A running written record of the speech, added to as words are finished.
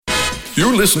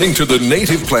You're listening to the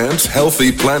Native Plants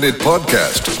Healthy Planet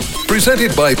podcast,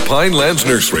 presented by Pinelands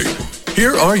Nursery.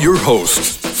 Here are your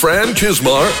hosts, Fran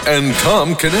Chismar and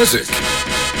Tom Knezik.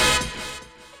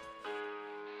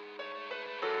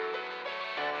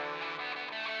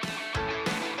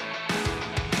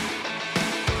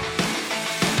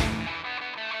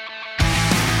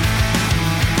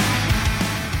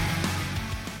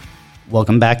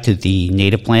 Welcome back to the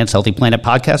Native Plants Healthy Planet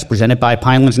podcast presented by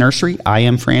Pinelands Nursery. I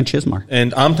am Fran Chismar.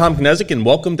 And I'm Tom Knezik, and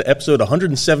welcome to episode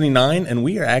 179. And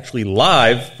we are actually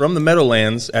live from the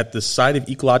Meadowlands at the Site of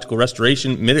Ecological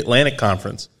Restoration Mid-Atlantic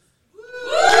Conference.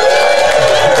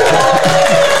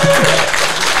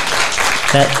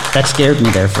 That scared me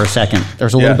there for a second.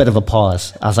 There's a little bit of a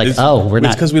pause. I was like, we're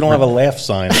not. It's because we don't have a laugh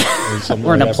sign.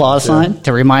 We're an applause sign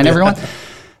to remind everyone.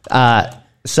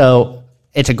 So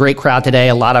it's a great crowd today.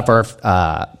 A lot of our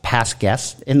past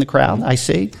guests in the crowd, I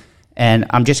see. And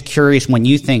I'm just curious, when do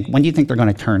you think they're going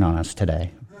to turn on us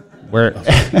today? We're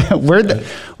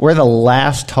the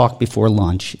last talk before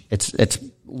lunch. It's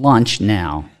lunch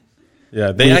now.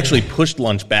 Yeah, they actually pushed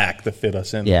lunch back to fit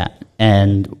us in. Yeah,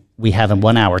 and we have a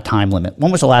 1 hour time limit.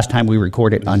 When was the last time we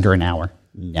recorded under an hour?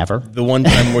 Never. The one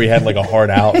time where we had like a hard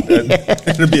out,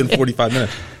 it'd be in 45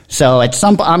 minutes. So at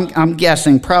some, I'm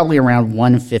guessing probably around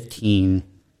 1:15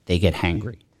 they get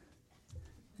hangry.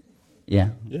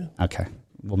 Yeah. Yeah. Okay.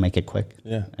 We'll make it quick.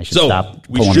 Yeah. I should stop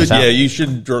pulling this out. Yeah, you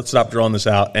should stop drawing this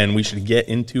out, and we should get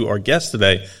into our guest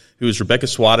today, who is Rebecca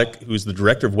Swadek, who is the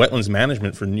Director of Wetlands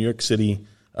Management for New York City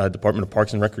Department of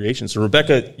Parks and Recreation. So,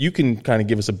 Rebecca, you can kind of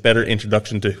give us a better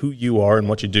introduction to who you are and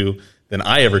what you do than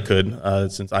I ever could,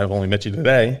 since I've only met you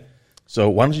today. So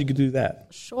why don't you do that?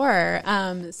 Sure.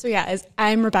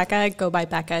 I'm Rebecca, go by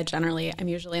Becca generally. I'm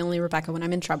usually only Rebecca when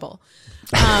I'm in trouble.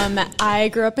 I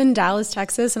grew up in Dallas,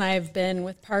 Texas, and I've been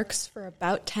with parks for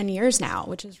about 10 years now,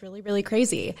 which is really, really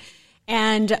crazy.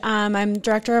 And I'm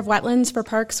Director of Wetlands for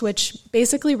Parks, which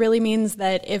basically really means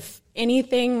that if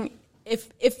anything,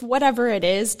 if whatever it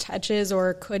is touches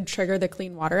or could trigger the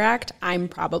Clean Water Act, I'm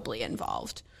probably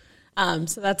involved.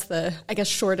 So that's the, I guess,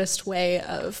 shortest way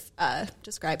of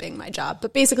describing my job.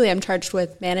 But basically, I'm charged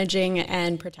with managing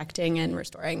and protecting and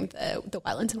restoring the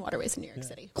wetlands and waterways in New York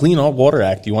City. Clean Water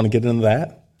Act. You want to get into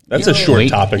that? That's a short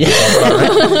topic to talk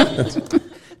about, right?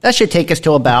 That should take us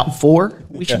to about 4.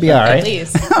 We should be all right. At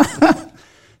least.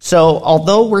 So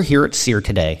although we're here at SEER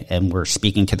today and we're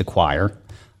speaking to the choir,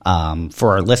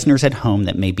 for our listeners at home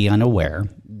that may be unaware,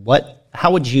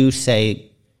 how would you say,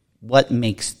 what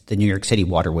makes the New York City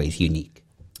waterways unique?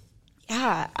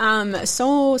 Yeah,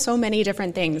 so many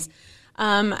different things.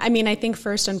 I think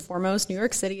first and foremost, New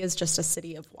York City is just a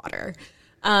city of water.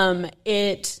 I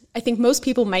think most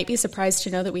people might be surprised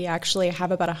to know that we actually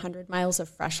have about 100 miles of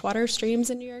freshwater streams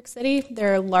in New York City.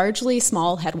 They're largely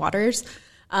small headwaters,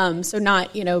 so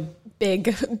not,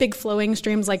 big flowing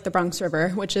streams like the Bronx River,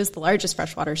 which is the largest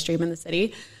freshwater stream in the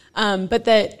city, but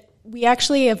that we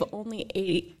actually have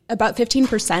only about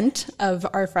 15% of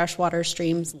our freshwater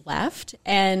streams left,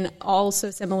 and also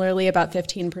similarly about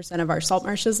 15% of our salt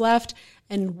marshes left,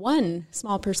 and 1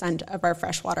 small percent of our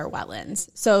freshwater wetlands.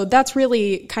 So that's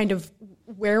really kind of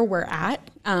where we're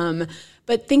at.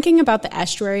 But thinking about the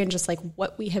estuary and just like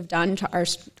what we have done to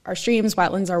our streams,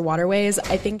 wetlands, our waterways,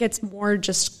 I think it's more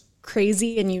just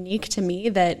crazy and unique to me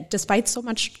that despite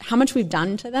how much we've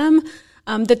done to them,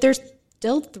 that there's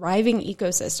still thriving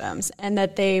ecosystems, and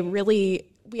that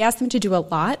we ask them to do a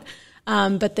lot,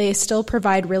 but they still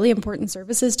provide really important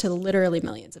services to literally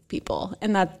millions of people,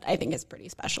 and that I think is pretty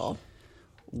special.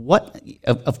 What,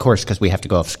 of course, because we have to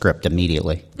go off script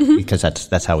immediately, because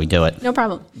that's how we do it. No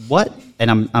problem.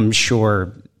 And I'm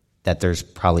sure that there's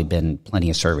probably been plenty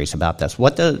of surveys about this.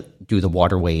 What do the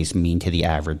waterways mean to the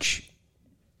average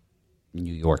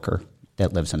New Yorker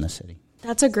that lives in the city?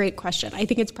 That's a great question. I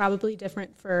think it's probably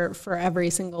different for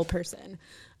every single person.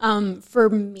 For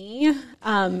me,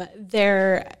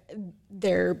 they're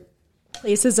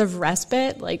places of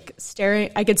respite, like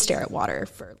I could stare at water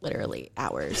for literally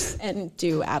hours and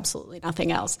do absolutely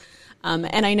nothing else.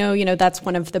 And I know, that's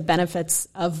one of the benefits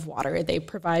of water. They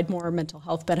provide more mental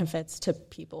health benefits to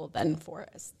people than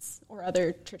forests or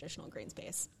other traditional green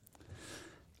space.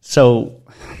 So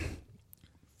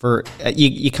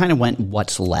you kind of went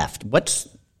what's left. What's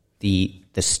the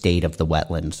state of the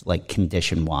wetlands, like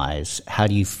condition-wise? How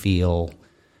do you feel?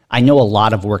 I know a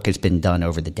lot of work has been done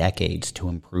over the decades to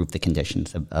improve the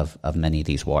conditions of many of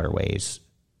these waterways.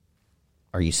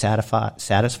 Are you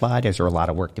satisfied? Is there a lot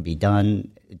of work to be done?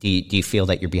 Do you feel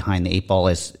that you're behind the 8 ball?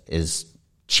 Is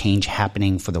change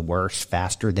happening for the worse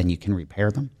faster than you can repair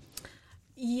them?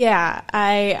 Yeah,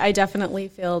 I definitely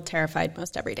feel terrified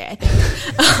most every day, I think.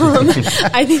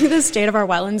 I think the state of our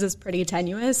wetlands is pretty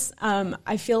tenuous.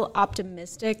 I feel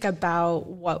optimistic about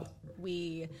what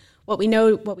we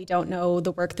know, what we don't know,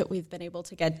 the work that we've been able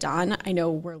to get done. I know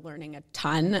we're learning a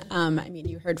ton. I mean,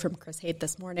 you heard from Chris Haight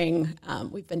this morning.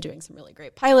 We've been doing some really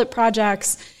great pilot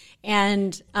projects.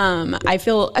 And I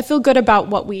feel good about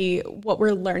what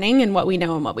we're learning and what we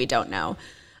know and what we don't know.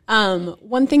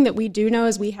 One thing that we do know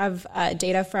is we have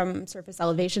data from surface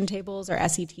elevation tables, or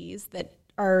SETs, that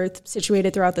are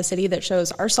situated throughout the city that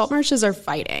shows our salt marshes are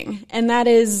fighting. And that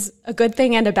is a good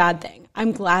thing and a bad thing.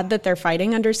 I'm glad that they're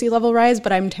fighting under sea level rise,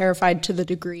 but I'm terrified to the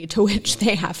degree to which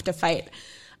they have to fight.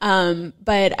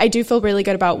 But I do feel really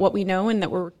good about what we know, and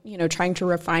that we're, trying to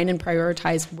refine and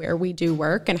prioritize where we do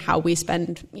work and how we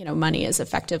spend, money as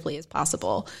effectively as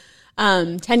possible.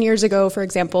 10 years ago, for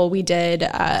example, we did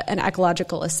an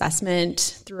ecological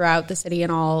assessment throughout the city in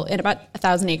about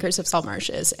 1,000 acres of salt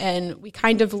marshes. And we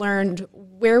kind of learned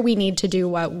where we need to do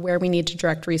what, where we need to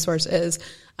direct resources,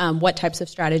 what types of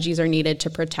strategies are needed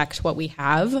to protect what we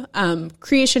have.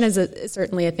 Creation is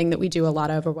certainly a thing that we do a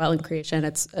lot of, or wetland creation.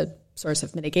 It's a source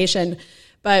of mitigation.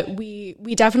 But we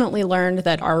definitely learned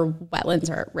that our wetlands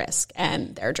are at risk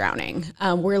and they're drowning.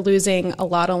 We're losing a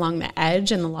lot along the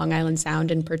edge and the Long Island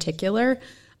Sound in particular.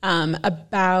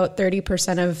 About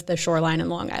 30% of the shoreline in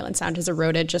Long Island Sound has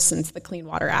eroded just since the Clean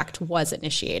Water Act was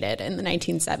initiated in the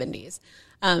 1970s.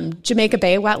 Jamaica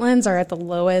Bay wetlands are at the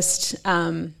lowest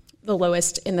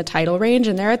in the tidal range,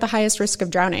 and they're at the highest risk of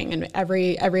drowning. And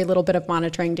every little bit of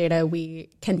monitoring data we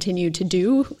continue to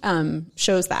do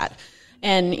shows that.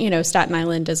 And, Staten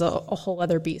Island is a whole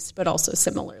other beast, but also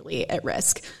similarly at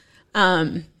risk.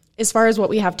 As far as what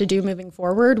we have to do moving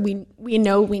forward, we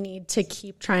know we need to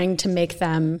keep trying to make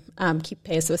them keep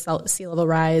pace with sea level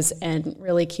rise, and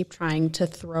really keep trying to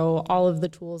throw all of the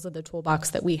tools of the toolbox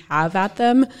that we have at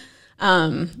them.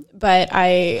 But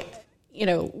I'm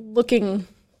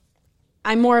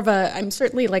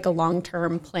certainly like a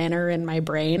long-term planner in my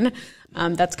brain.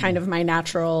 That's kind of my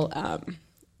natural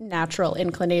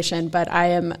inclination, but I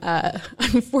am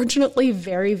unfortunately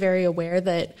very, very aware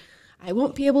that I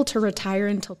won't be able to retire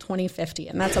until 2050,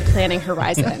 and that's a planning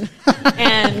horizon.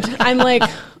 And I'm like,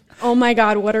 oh my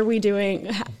God, what are we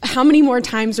doing? How many more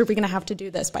times are we going to have to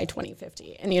do this by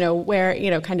 2050?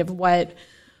 And kind of what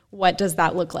does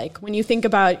that look like? When you think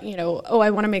about,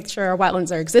 I want to make sure our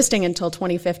wetlands are existing until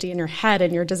 2050 in your head,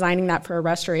 and you're designing that for a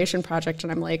restoration project,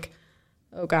 and I'm like,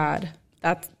 oh God,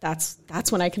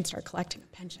 that's when I can start collecting a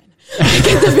pension at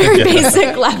the very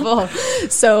basic level.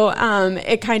 So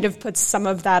it kind of puts some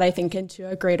of that, I think, into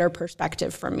a greater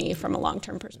perspective for me from a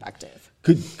long-term perspective.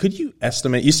 Could you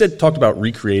estimate, you talked about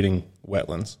recreating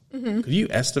wetlands. Mm-hmm. Could you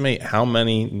estimate how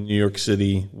many New York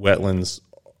City wetlands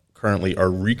currently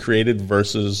are recreated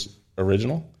versus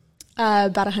original?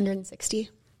 About 160%.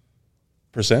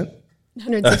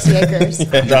 160 acres.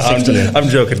 I'm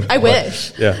joking. I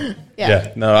wish. Yeah.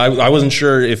 No, I wasn't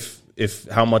sure if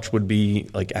how much would be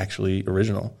like actually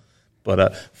original.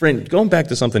 But Fran, going back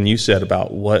to something you said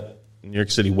about what New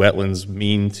York City wetlands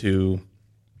mean to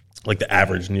like the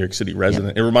average New York City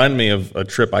resident, It reminded me of a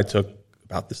trip I took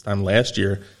about this time last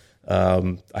year.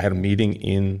 I had a meeting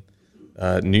in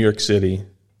New York City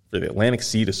for the Atlantic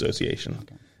Seed Association.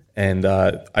 Okay. And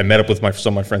I met up with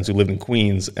some of my friends who lived in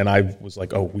Queens, and I was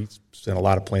like, we sent a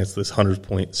lot of plants to this Hunters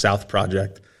Point South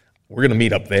project. We're going to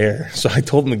meet up there. So I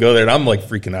told them to go there, and I'm like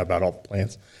freaking out about all the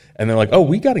plants. And they're like,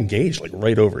 we got engaged like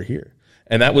right over here.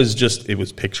 And that was it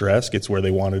was picturesque. It's where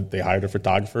they hired a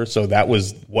photographer. So that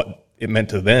was what it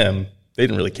meant to them. They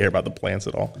didn't really care about the plants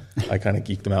at all. I kind of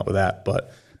geeked them out with that.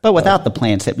 But without the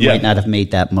plants, it might not have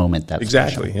made that moment that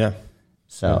exactly, special. Yeah.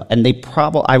 So, and they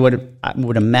I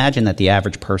would imagine that the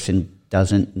average person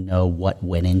doesn't know what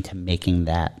went into making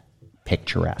that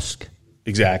picturesque.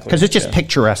 Exactly. Because it's just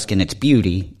picturesque in its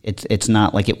beauty. It's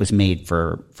not like it was made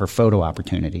for photo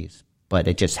opportunities, but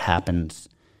it just happens.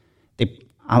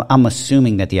 I'm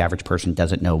assuming that the average person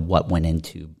doesn't know what went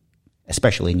into,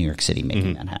 especially New York City,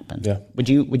 making that happen. Yeah. Would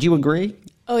you agree?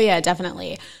 Oh yeah,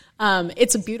 definitely.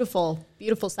 It's a beautiful,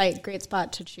 beautiful site, great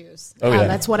spot to choose.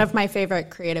 That's one of my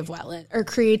favorite created wetlands.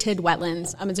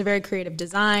 It's a very creative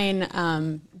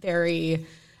design, very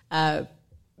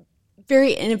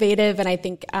innovative, and I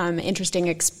think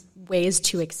interesting ways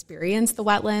to experience the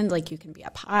wetland. Like you can be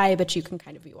up high, but you can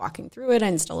kind of be walking through it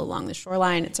and still along the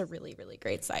shoreline. It's a really, really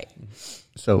great site.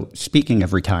 So speaking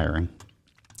of retiring,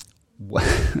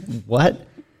 what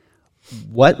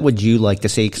would you like to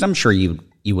see? Because I'm sure you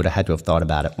would have had to have thought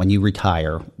about it. When you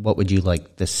retire, what would you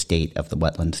like the state of the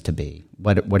wetlands to be?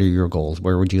 What are your goals?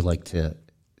 Where would you like to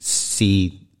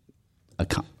see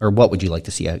or what would you like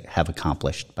to see have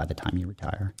accomplished by the time you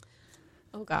retire?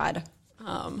 Oh God.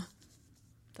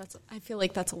 I feel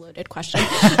like that's a loaded question.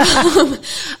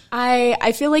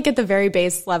 I feel like at the very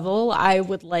base level, I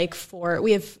would like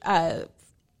we have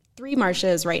 3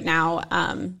 marshes right now,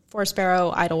 forest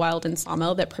sparrow, idlewild, and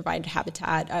sawmill that provide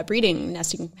habitat, breeding,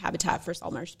 nesting habitat for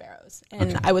sawmarsh sparrows.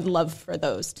 And I would love for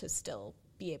those to still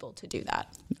be able to do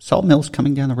that. Sawmill's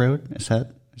coming down the road. Is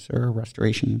there a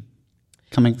restoration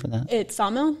coming for that? It's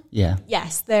sawmill? Yeah.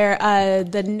 Yes.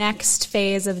 The next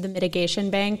phase of the mitigation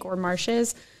bank or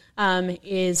marshes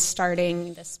is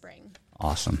starting this spring.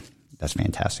 Awesome. That's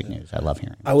fantastic news. I love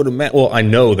hearing it. I would imagine. Well, I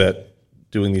know that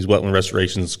doing these wetland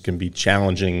restorations can be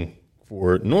challenging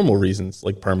for normal reasons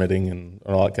like permitting and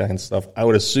all that kind of stuff. I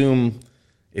would assume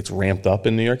it's ramped up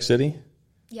in New York City.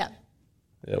 Yeah.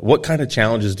 What kind of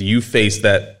challenges do you face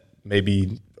that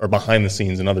maybe are behind the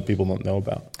scenes and other people don't know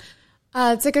about?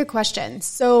 It's a good question.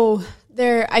 So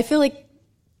I feel like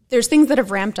there's things that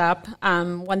have ramped up.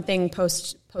 One thing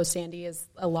post Sandy is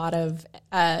a lot of,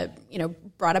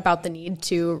 brought about the need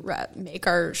to make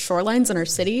our shorelines in our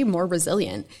city more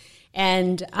resilient.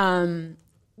 And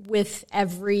with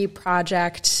every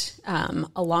project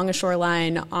along a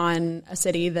shoreline on a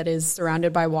city that is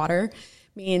surrounded by water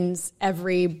means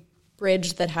every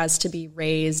bridge that has to be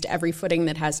raised, every footing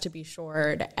that has to be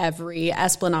shored, every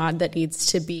esplanade that needs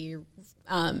to be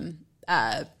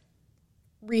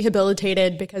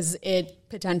rehabilitated because it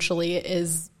potentially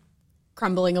is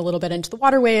crumbling a little bit into the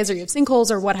waterways, or you have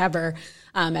sinkholes or whatever.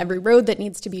 Every road that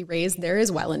needs to be raised, there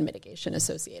is wetland mitigation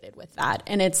associated with that.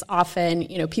 And it's often,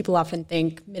 people often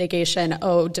think mitigation,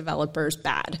 developers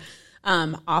bad.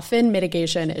 Often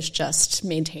mitigation is just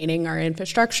maintaining our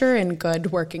infrastructure in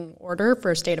good working order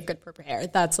for a state of good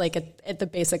prepared. That's like at the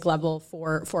basic level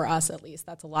for us, at least.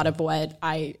 That's a lot of what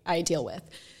I deal with.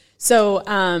 So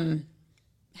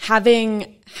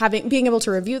being able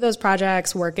to review those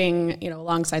projects, working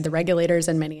alongside the regulators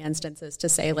in many instances to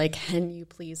say, like, can you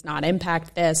please not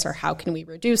impact this, or how can we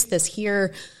reduce this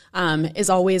here, is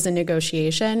always a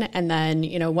negotiation. And then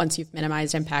once you've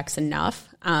minimized impacts enough,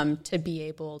 to be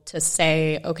able to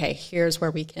say, okay, here's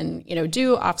where we can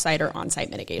do offsite or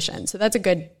onsite mitigation. So that's a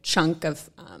good chunk of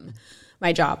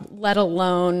my job, let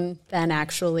alone then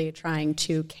actually trying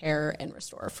to care and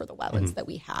restore for the wetlands that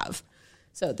we have.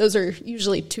 So those are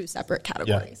usually 2 separate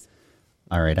categories.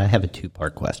 Yeah. All right, I have a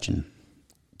 2-part question.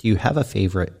 Do you have a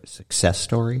favorite success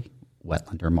story,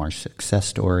 wetland or marsh success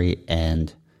story?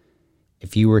 And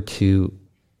if you were to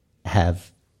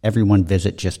have everyone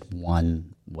visit just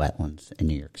one wetlands in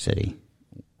New York City,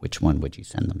 which one would you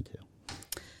send them to?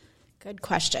 Good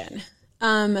question.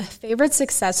 Favorite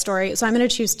success story. So I'm going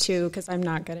to choose 2 because I'm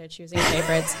not good at choosing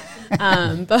favorites.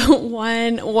 But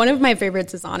one of my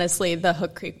favorites is honestly the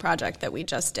Hook Creek project that we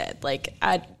just did.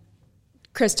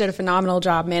 Chris did a phenomenal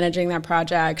job managing that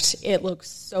project. It looks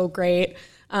so great.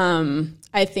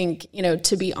 I think,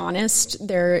 to be honest,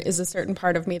 there is a certain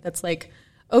part of me that's like,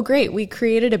 oh, great, we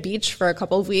created a beach for a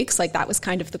couple of weeks. That was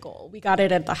kind of the goal. We got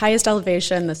it at the highest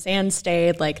elevation. The sand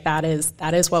stayed. That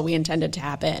is what we intended to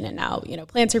happen. And now,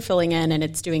 plants are filling in, and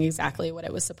it's doing exactly what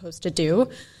it was supposed to do.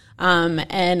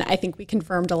 And I think we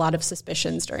confirmed a lot of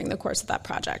suspicions during the course of that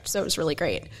project. So it was really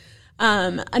great.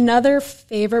 Another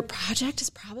favorite project is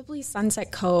probably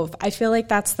Sunset Cove. I feel like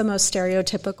that's the most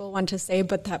stereotypical one to say,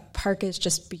 but that park is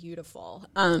just beautiful.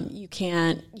 You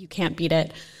can't beat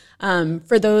it.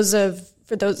 For those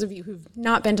of you who've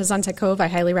not been to Sunset Cove, I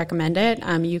highly recommend it.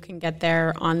 You can get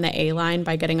there on the A line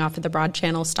by getting off at the Broad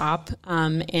Channel stop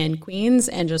in Queens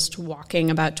and just walking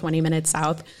about 20 minutes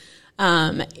south.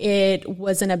 It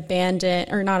was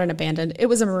it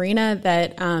was a marina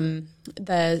that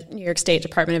the New York State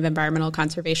Department of Environmental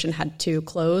Conservation had to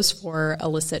close for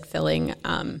illicit filling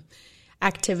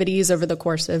activities over the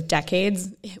course of decades.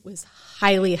 It was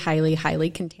highly, highly, highly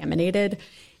contaminated.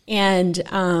 And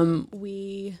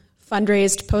we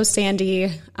fundraised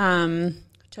post-Sandy,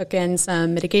 took in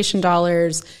some mitigation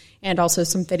dollars and also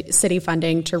some city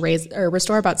funding to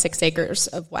restore about 6 acres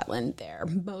of wetland there,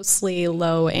 mostly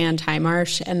low and high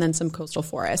marsh, and then some coastal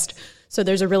forest. So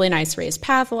there's a really nice raised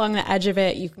path along the edge of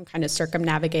it. You can kind of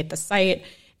circumnavigate the site.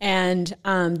 And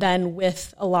then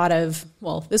with a lot of,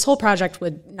 this whole project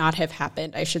would not have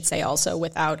happened, I should say, also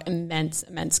without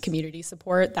immense community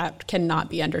support. That cannot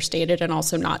be understated, and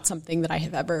also not something that I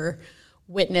have ever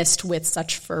witnessed with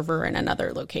such fervor in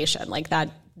another location.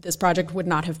 This project would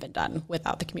not have been done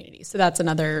without the community. So that's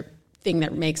another thing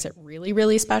that makes it really,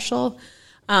 really special.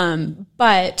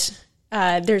 But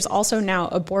there's also now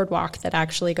a boardwalk that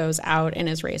actually goes out and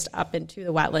is raised up into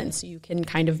the wetlands, so you can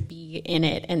kind of be in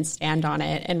it and stand on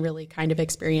it and really kind of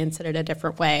experience it in a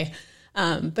different way.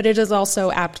 But it is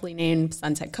also aptly named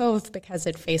Sunset Cove because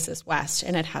it faces west,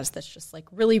 and it has this just like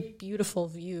really beautiful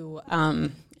view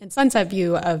and sunset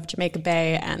view of Jamaica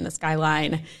Bay and the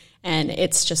skyline. And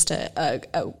it's just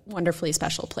a wonderfully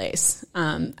special place.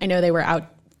 I know they were out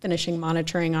finishing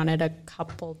monitoring on it a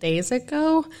couple days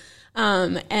ago,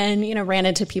 and, ran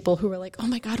into people who were like, oh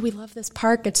my God, we love this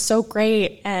park. It's so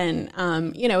great. And,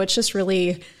 it's just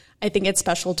really, I think it's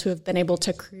special to have been able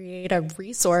to create a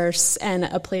resource and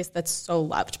a place that's so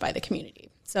loved by the community.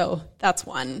 So that's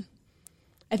one.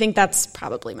 I think that's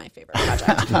probably my favorite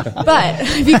project, but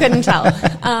if you couldn't tell.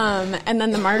 And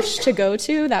then the Marsh to Go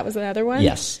To, that was another one.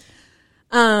 Yes.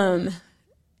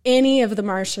 Any of the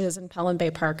marshes in Pelham Bay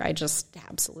Park, I just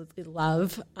absolutely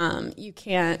love. I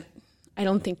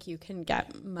don't think you can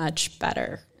get much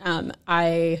better.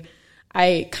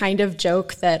 I kind of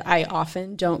joke that I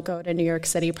often don't go to New York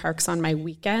City parks on my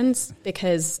weekends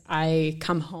because I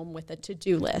come home with a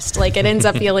to-do list. Like it ends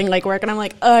up feeling like work, and I'm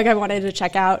like, ugh, I wanted to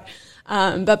check out.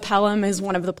 But Pelham is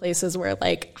one of the places where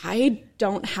like I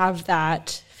don't have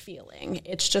that feeling.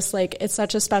 It's just like it's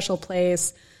such a special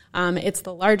place. It's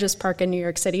the largest park in New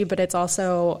York City, but it's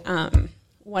also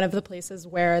one of the places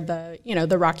where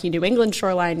the Rocky New England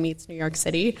shoreline meets New York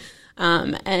City.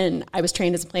 And I was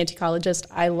trained as a plant ecologist.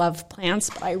 I love plants,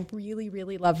 but I really,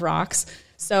 really love rocks.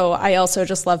 So I also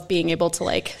just love being able to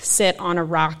like sit on a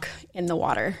rock in the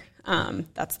water.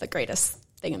 That's the greatest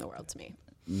thing in the world to me.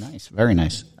 Nice. Very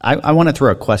nice. I want to throw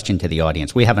a question to the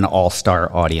audience. We have an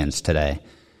all-star audience today.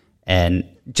 And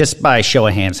just by show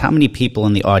of hands, how many people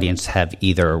in the audience have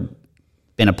either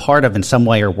been a part of in some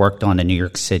way or worked on a New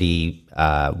York City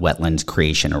wetlands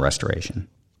creation or restoration?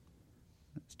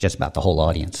 It's just about the whole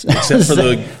audience. Except for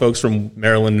the folks from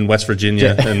Maryland and West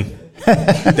Virginia and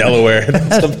Delaware.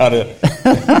 That's about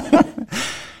it.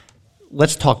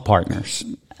 Let's talk partners.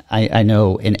 I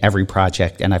know in every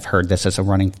project, and I've heard this as a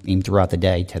running theme throughout the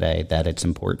day today, that it's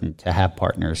important to have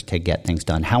partners to get things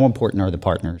done. How important are the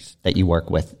partners that you work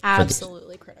with?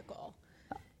 Absolutely critical.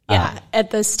 Yeah,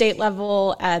 at the state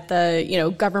level, at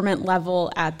the government level,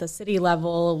 at the city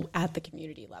level, at the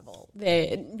community level,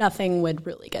 nothing would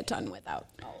really get done without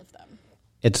all of them.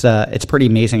 It's pretty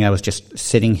amazing. I was just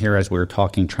sitting here as we were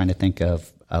talking, trying to think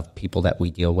of people that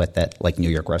we deal with at like New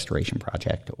York Restoration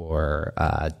Project or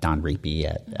Don Reapy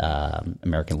at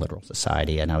American Littoral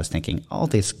Society, and I was thinking all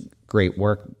this great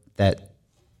work that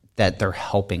they're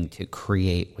helping to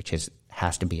create, which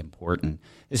has to be important.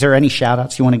 Is there any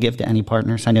shout-outs you want to give to any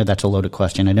partners? I know that's a loaded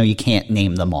question. I know you can't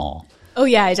name them all. Oh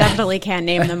yeah, I definitely can't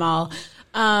name them all.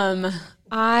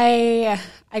 I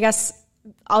guess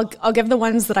I'll give the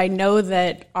ones that I know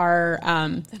that are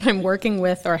that I'm working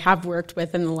with or have worked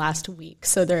with in the last week.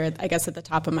 So they're, I guess, at the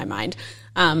top of my mind.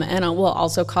 And I will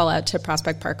also call out to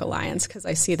Prospect Park Alliance because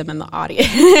I see them in the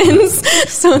audience.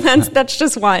 So that's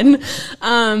just one.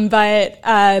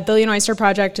 But Billion Oyster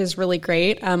Project is really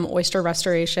great. Oyster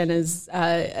restoration is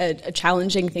a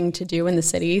challenging thing to do in the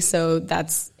city. So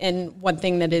that's one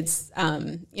thing that is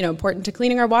important to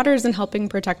cleaning our waters and helping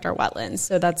protect our wetlands.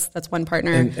 So that's one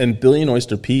partner. And Billion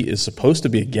Oyster Pete is supposed to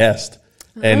be a guest.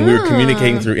 And we were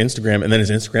communicating through Instagram, and then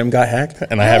his Instagram got hacked,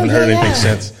 and I haven't heard anything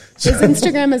since. So. His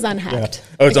Instagram is unhacked.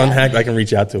 Yeah. Oh, it's unhacked? I can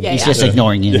reach out to him. He's just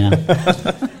ignoring you now.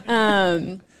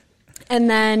 And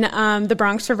then the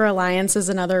Bronx River Alliance is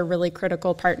another really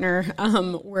critical partner.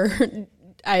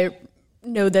 I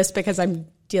know this because I'm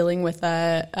dealing with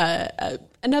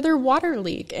another water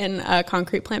leak in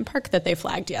Concrete Plant Park that they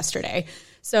flagged yesterday.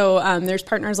 So there's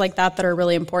partners like that are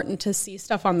really important to see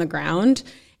stuff on the ground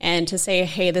and to say,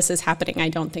 hey, this is happening. I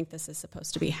don't think this is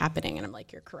supposed to be happening. And I'm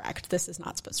like, you're correct. This is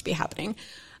not supposed to be happening.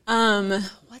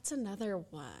 What's another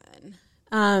one?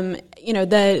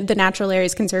 The Natural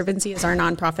Areas Conservancy is our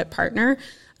nonprofit partner.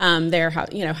 They're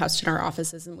housed in our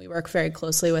offices, and we work very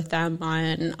closely with them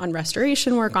on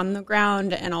restoration work on the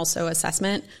ground and also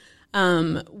assessment.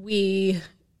 We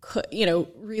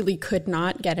really could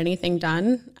not get anything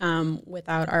done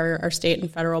without our state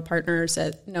and federal partners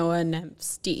at NOAA,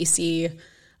 NEMS, DEC,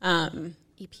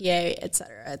 EPA, et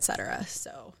cetera, et cetera.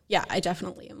 So, yeah, I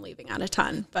definitely am leaving out a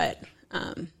ton, but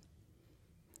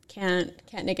can't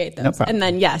negate those. No, and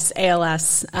then, yes,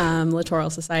 ALS,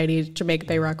 Littoral Society, Jamaica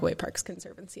Bay Rockaway Parks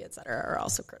Conservancy, et cetera, are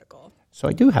also critical. So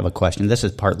I do have a question. This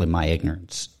is partly my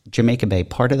ignorance. Jamaica Bay,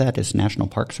 part of that is National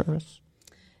Park Service?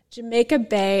 Jamaica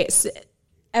Bay...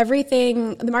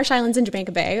 Everything, the Marsh Islands in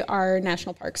Jamaica Bay are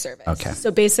National Park Service. Okay.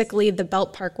 So basically the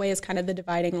Belt Parkway is kind of the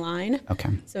dividing line. Okay.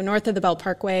 So north of the Belt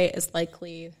Parkway is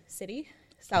likely city.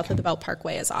 South of the Belt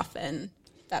Parkway is often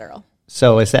federal.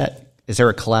 So is there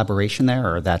a collaboration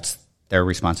there, or that's their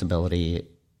responsibility?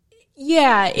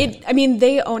 Yeah,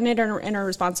 they own it and are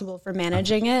responsible for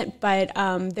managing it, but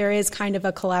there is kind of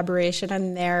a collaboration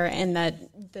in there, in that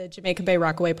the Jamaica Bay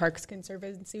Rockaway Parks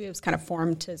Conservancy was kind of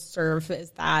formed to serve as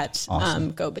that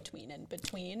go-between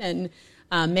and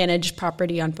manage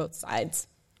property on both sides.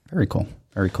 Very cool.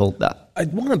 Very cool. I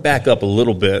want to back up a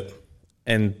little bit,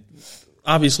 and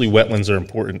obviously wetlands are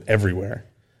important everywhere,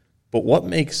 but what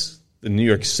makes the New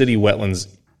York City wetlands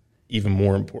even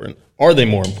more important? Are they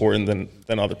more important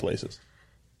than other places?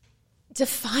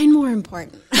 Define more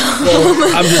important.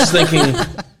 Well, I'm just thinking.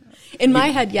 In my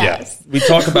head, yes. Yeah, we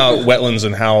talk about wetlands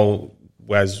and how,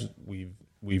 as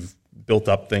we've built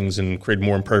up things and created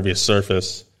more impervious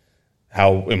surface,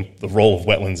 how the role of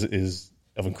wetlands is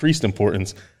of increased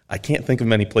importance. I can't think of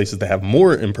many places that have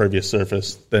more impervious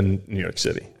surface than New York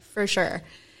City. For sure.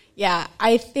 Yeah,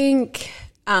 I think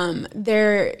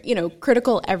they're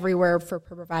critical everywhere for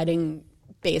providing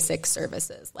basic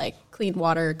services like clean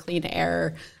water, clean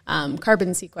air,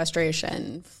 carbon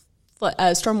sequestration,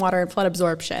 stormwater and flood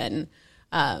absorption,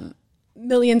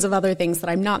 millions of other things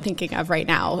that I'm not thinking of right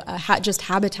now, just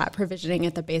habitat provisioning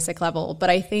at the basic level.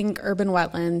 But I think urban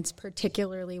wetlands,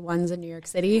 particularly ones in New York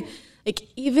City, like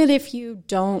even if you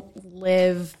don't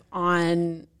live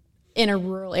in a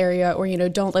rural area, or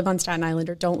don't live on Staten Island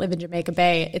or don't live in Jamaica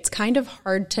Bay, it's kind of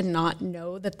hard to not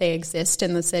know that they exist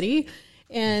in the city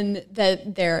and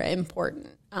that they're important.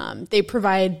 They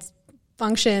provide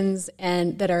functions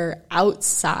and that are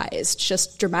outsized,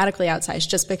 just dramatically outsized,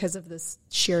 just because of this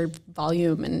sheer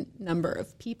volume and number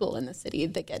of people in the city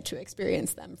that get to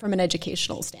experience them from an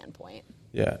educational standpoint.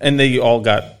 Yeah, and they all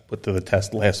got put to the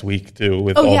test last week too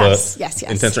with yes.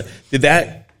 intense. Did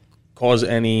that cause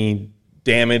any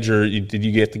damage, or did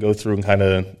you get to go through and kind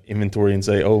of inventory and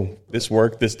say, oh, this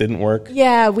worked, this didn't work?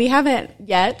 Yeah, we haven't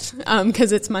yet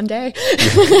because it's Monday.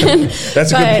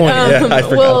 That's a good point. Yeah, I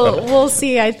forgot. We'll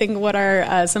see. I think what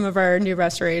our some of our new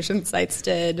restoration sites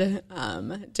did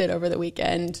over the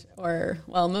weekend, or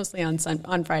mostly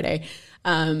on Friday.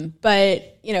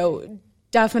 But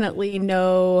definitely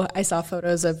no. I saw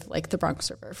photos of like the Bronx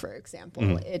River, for example.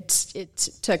 Mm-hmm. It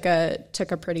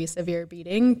took a pretty severe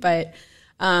beating, but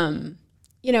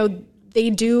they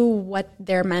do what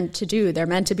they're meant to do. They're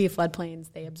meant to be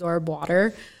floodplains. They absorb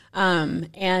water,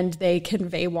 and they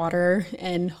convey water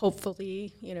and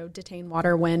hopefully, detain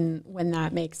water when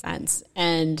that makes sense.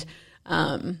 And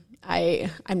I'm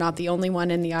not the only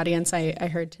one in the audience I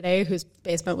heard today whose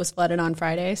basement was flooded on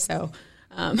Friday. So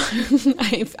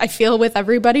I feel with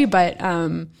everybody, but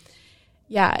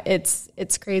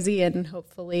it's crazy, and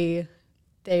hopefully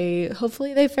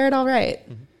they fared all right.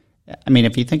 Mm-hmm. I mean,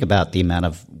 if you think about the amount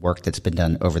of work that's been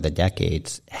done over the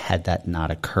decades, had that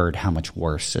not occurred, how much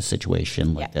worse a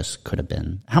situation like this could have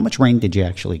been? How much rain did you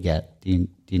actually get? Do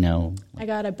you know? I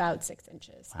got about 6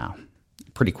 inches. Wow.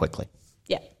 Pretty quickly.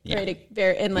 Yeah.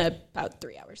 Very in about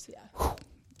 3 hours, yeah. Whew.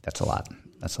 That's a lot.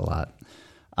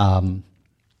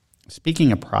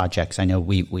 Speaking of projects, I know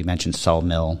we mentioned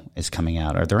Sawmill is coming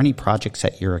out. Are there any projects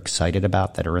that you're excited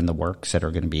about that are in the works that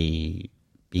are going to be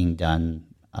being done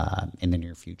in the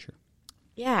near future?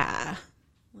 Yeah.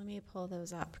 Let me pull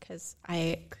those up because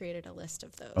I created a list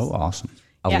of those. Oh, awesome.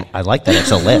 I like that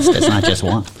it's a list. It's not just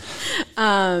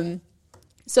one.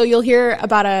 So you'll hear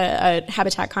about a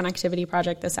habitat connectivity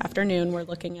project this afternoon. We're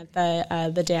looking at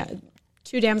the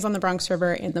two dams on the Bronx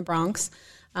River in the Bronx,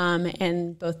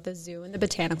 and both the zoo and the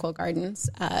botanical gardens,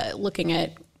 looking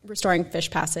at restoring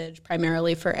fish passage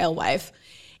primarily for alewife.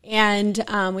 And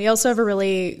we also have a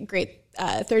really great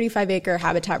 35-acre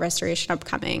habitat restoration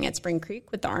upcoming at Spring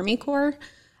Creek with the Army Corps.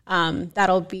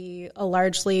 That'll be a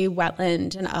largely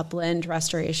wetland and upland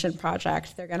restoration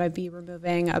project. They're going to be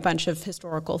removing a bunch of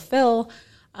historical fill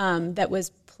that was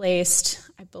placed,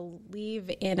 I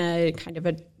believe, in a kind of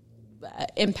a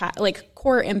impact, like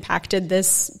Corps impacted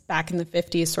this back in the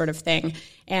 50s sort of thing.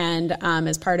 And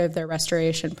as part of their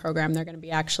restoration program, they're going to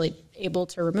be actually able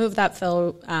to remove that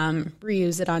fill,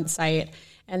 reuse it on site.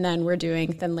 And then we're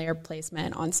doing thin layer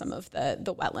placement on some of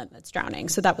the wetland that's drowning.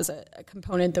 So that was a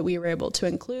component that we were able to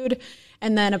include.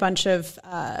 And then a bunch of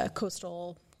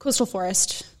coastal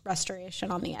forest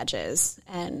restoration on the edges.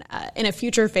 And in a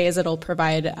future phase, it'll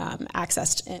provide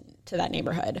access to that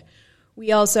neighborhood.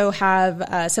 We also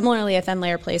have similarly a thin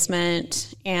layer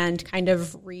placement and kind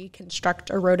of reconstruct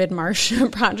eroded marsh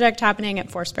project happening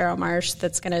at Four Sparrow Marsh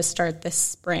that's going to start this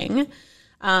spring.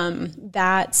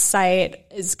 That site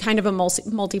is kind of a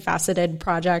multifaceted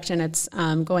project, and it's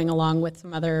going along with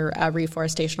some other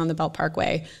reforestation on the Belt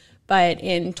Parkway. But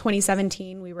in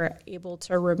 2017, we were able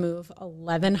to remove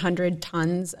 1,100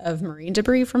 tons of marine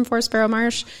debris from Forest Barrow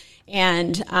Marsh,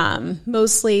 and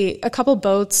mostly a couple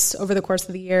boats over the course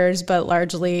of the years, but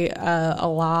largely a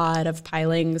lot of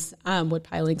pilings, wood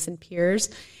pilings and piers.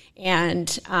 And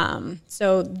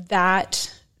so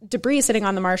that debris sitting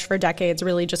on the marsh for decades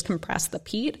really just compressed the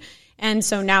peat. And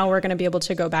so now we're going to be able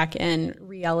to go back and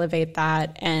re-elevate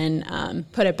that and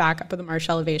put it back up at the marsh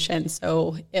elevation,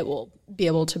 so it will be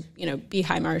able to, be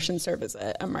high marsh and serve as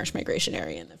a marsh migration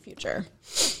area in the future.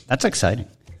 That's exciting.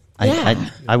 Yeah.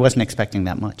 I wasn't expecting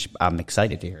that much. I'm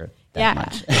excited to hear it that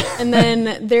much. And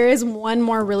then there is one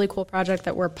more really cool project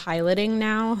that we're piloting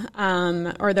now,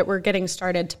 or that we're getting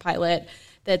started to pilot.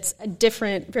 That's a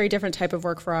very different type of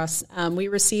work for us. We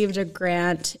received a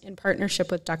grant in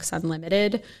partnership with Ducks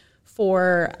Unlimited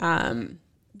for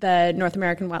the North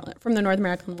American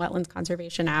Wetlands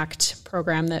Conservation Act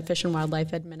program that Fish and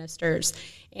Wildlife administers.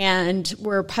 And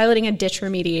we're piloting a ditch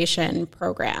remediation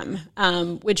program,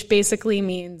 which basically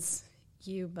means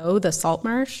you mow the salt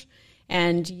marsh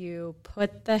and you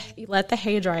let the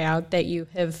hay dry out that you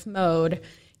have mowed.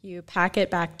 You pack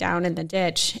it back down in the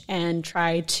ditch and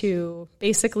try to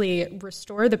basically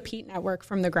restore the peat network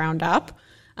from the ground up.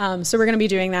 So we're going to be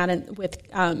doing that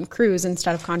with crews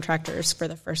instead of contractors for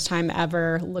the first time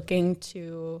ever, looking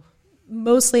to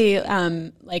mostly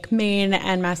like Maine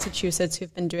and Massachusetts,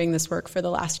 who've been doing this work for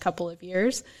the last couple of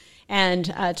years. And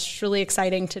it's really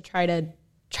exciting to try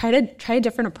a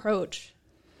different approach.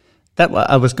 That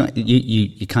I was going.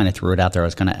 You kind of threw it out there. I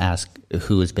was going to ask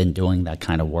who has been doing that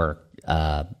kind of work.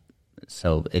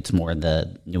 So it's more in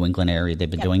the New England area. They've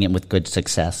been doing it with good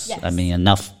success. Yes. I mean,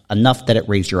 enough that it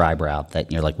raised your eyebrow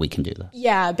that you're like, we can do this.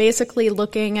 Yeah, basically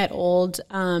looking at old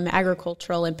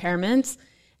agricultural impairments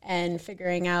and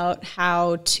figuring out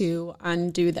how to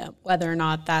undo them, whether or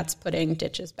not that's putting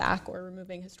ditches back or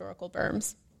removing historical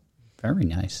berms. Very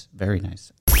nice. Very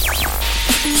nice.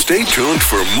 Stay tuned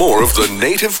for more of the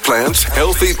Native Plants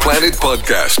Healthy Planet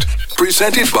podcast,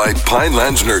 presented by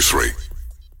Pinelands Nursery.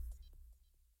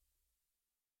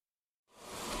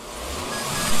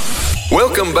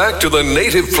 Welcome back to the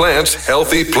Native Plants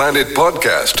Healthy Planet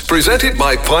podcast, presented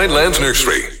by Pinelands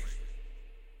Nursery.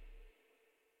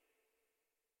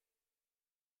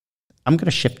 I'm going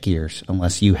to shift gears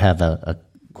unless you have a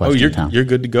question, Tom. You're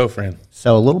good to go, Fran.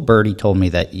 So a little birdie told me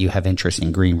that you have interest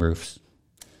in green roofs.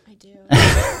 I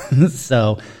do.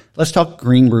 So let's talk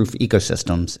green roof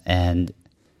ecosystems and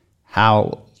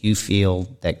how you feel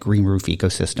that green roof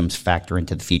ecosystems factor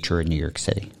into the future in New York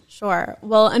City. Sure.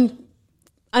 Well,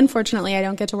 unfortunately, I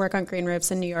don't get to work on green roofs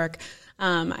in New York.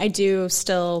 I do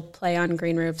still play on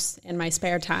green roofs in my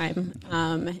spare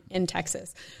time in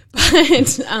Texas.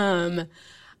 But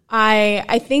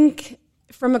I think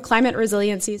from a climate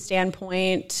resiliency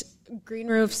standpoint, green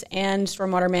roofs and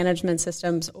stormwater management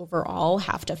systems overall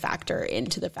have to factor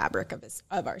into the fabric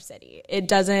of our city.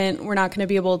 We're not going to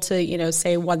be able to,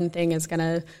 say one thing is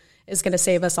going to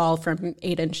save us all from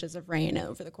 8 inches of rain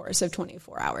over the course of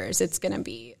 24 hours. It's going to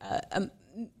be a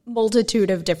multitude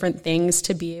of different things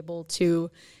to be able to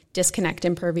disconnect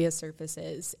impervious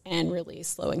surfaces and really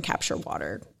slow and capture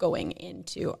water going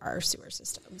into our sewer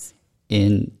systems.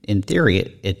 In theory,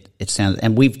 it sounds,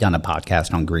 and we've done a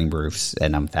podcast on green roofs,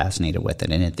 and I'm fascinated with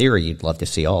it. And in theory, you'd love to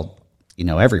see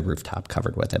every rooftop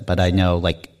covered with it. But I know,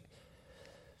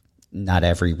 not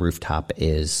every rooftop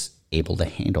is able to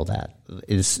handle that.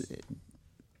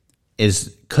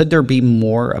 Could there be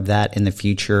more of that in the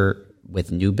future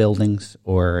with new buildings,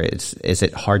 or is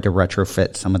it hard to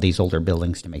retrofit some of these older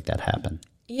buildings to make that happen?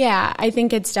 Yeah, I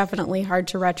think it's definitely hard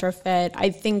to retrofit. I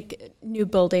think new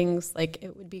buildings,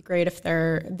 it would be great if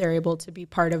they're able to be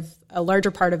a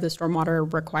larger part of the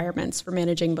stormwater requirements for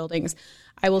managing buildings.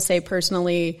 I will say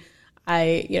personally,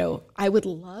 I would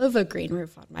love a green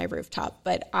roof on my rooftop,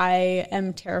 but I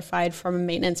am terrified from a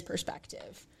maintenance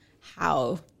perspective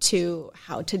how to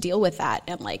deal with that.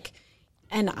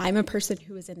 And I'm a person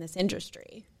who is in this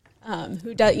industry.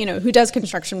 Who does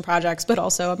construction projects, but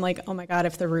also I'm like, oh my God,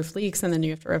 if the roof leaks and then you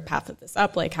have to rip half of this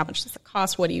up, how much does it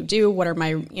cost? What do you do? What are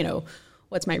my,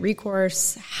 what's my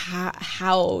recourse?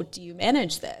 How do you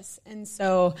manage this? And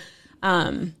so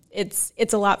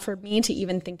it's a lot for me to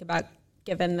even think about,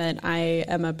 given that I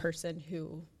am a person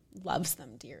who loves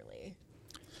them dearly.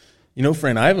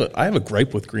 Fran, I have a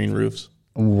gripe with green roofs.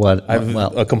 I have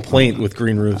a complaint with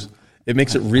green roofs. It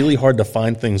makes it really hard to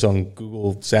find things on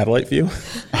Google Satellite View.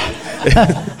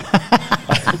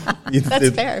 That's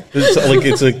fair.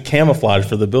 It's a camouflage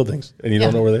for the buildings, and you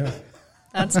don't know where they are.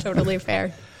 That's totally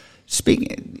fair.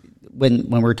 when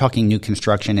we're talking new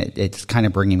construction, it's kind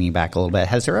of bringing me back a little bit.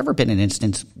 Has there ever been an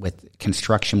instance with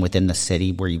construction within the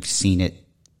city where you've seen it,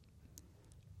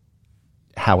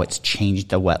 how it's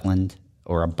changed a wetland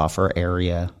or a buffer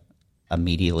area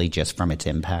immediately just from its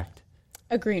impact?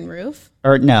 A green roof?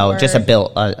 Or no, just a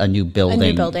new building. A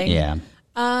new building. Yeah.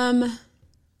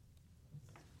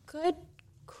 Good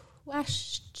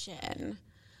question.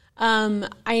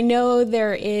 I know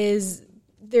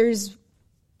there's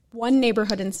one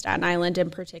neighborhood in Staten Island in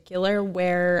particular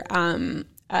where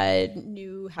a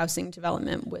new housing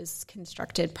development was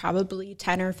constructed probably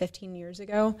 10 or 15 years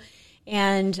ago.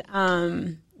 And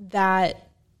that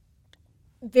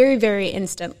very, very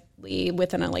instantly,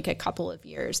 within a couple of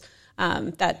years,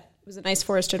 that was a nice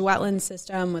forested wetland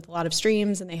system with a lot of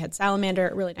streams, and they had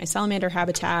really nice salamander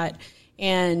habitat.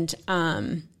 And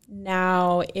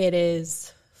now it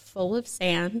is full of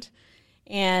sand,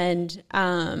 and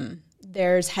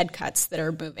there's head cuts that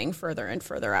are moving further and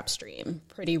further upstream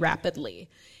pretty rapidly.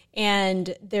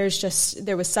 And there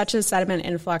was such a sediment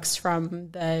influx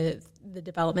from the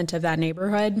development of that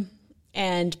neighborhood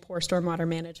and poor stormwater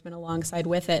management alongside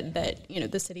with it that,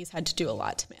 the city's had to do a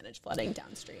lot to manage flooding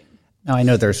downstream. Now, I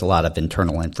know there's a lot of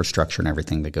internal infrastructure and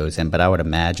everything that goes in, but I would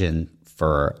imagine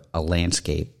for a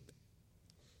landscape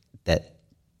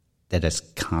that is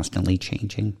constantly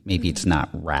changing, maybe it's not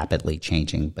rapidly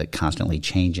changing, but constantly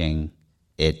changing,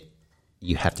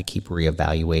 you have to keep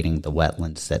reevaluating the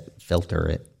wetlands that filter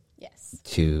it. Yes.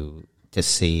 To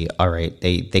see, all right,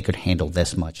 they could handle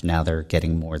this much. Now they're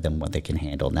getting more than what they can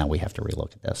handle. Now we have to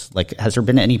relook at this. Has there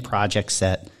been any projects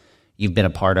that you've been a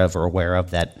part of or aware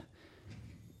of that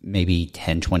maybe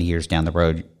 10, 20 years down the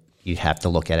road, you have to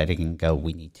look at it and go,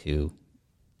 we need to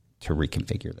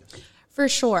reconfigure this? For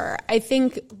sure. I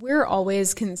think we're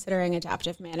always considering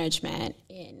adaptive management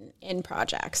in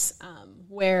projects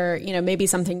where, maybe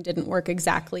something didn't work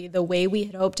exactly the way we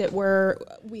had hoped it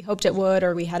would,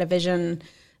 or we had a vision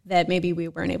that maybe we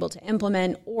weren't able to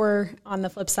implement, or on the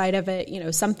flip side of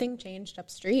it, something changed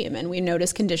upstream and we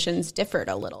noticed conditions differed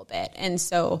a little bit. And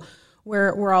so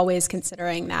we're always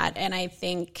considering that. And I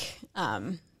think,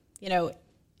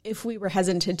 if we were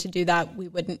hesitant to do that, we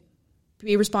wouldn't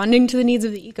be responding to the needs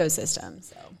of the ecosystem.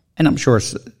 So. And I'm sure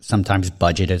sometimes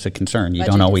budget is a concern. You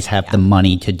don't always have the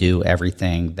money to do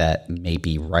everything that may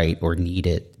be right or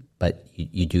needed, but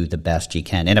you do the best you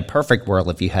can. In a perfect world,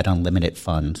 if you had unlimited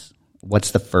funds, what's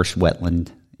the first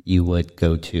wetland you would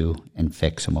go to and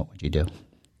fix, and what would you do?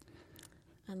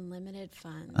 Unlimited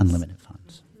funds. Unlimited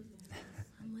funds.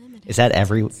 Is that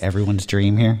everyone's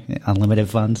dream here? Unlimited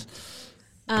funds?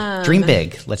 Dream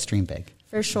big. Let's dream big.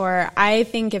 For sure. I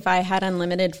think if I had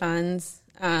unlimited funds,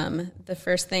 the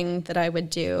first thing that I would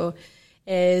do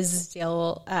is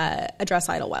address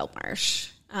Idlewild Marsh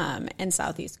in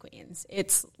Southeast Queens.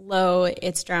 It's low,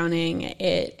 it's drowning,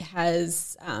 it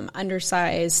has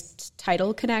undersized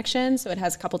tidal connections, so it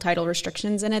has a couple tidal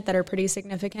restrictions in it that are pretty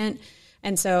significant.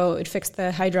 And so it fixed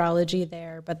the hydrology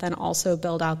there, but then also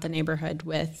build out the neighborhood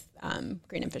with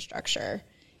green infrastructure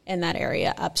in that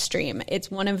area upstream. It's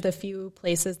one of the few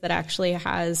places that actually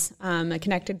has a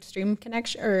connected stream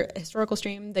connection or historical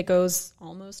stream that goes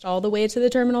almost all the way to the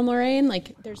terminal moraine.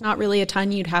 There's not really a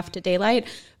ton you'd have to daylight,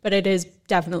 but it has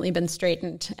definitely been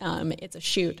straightened. It's a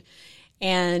chute.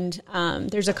 And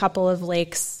there's a couple of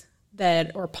lakes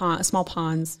small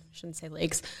ponds, I shouldn't say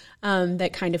lakes,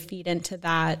 that kind of feed into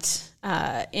that,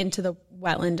 into the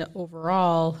wetland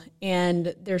overall.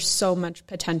 And there's so much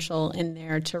potential in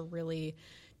there to really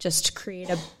just create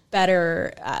a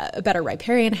better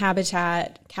riparian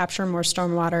habitat, capture more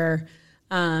stormwater,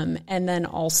 and then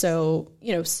also,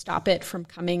 stop it from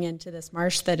coming into this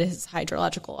marsh that has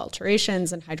hydrological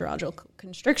alterations and hydrological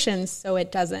constrictions, so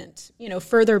it doesn't,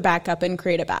 further back up and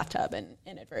create a bathtub and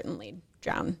inadvertently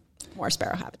drown more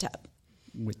sparrow habitat.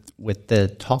 With the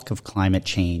talk of climate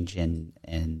change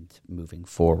and moving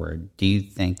forward, do you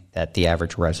think that the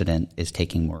average resident is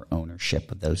taking more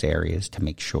ownership of those areas to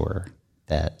make sure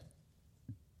that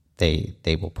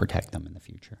they will protect them in the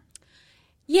future?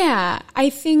 Yeah, I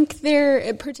think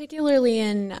they're, particularly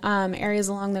in areas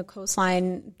along the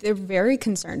coastline, they're very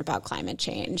concerned about climate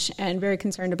change and very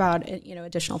concerned about,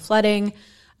 additional flooding.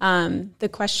 The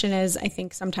question is, I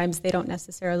think sometimes they don't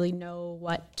necessarily know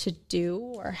what to do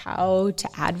or how to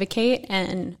advocate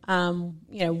and,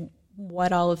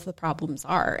 what all of the problems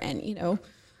are. And,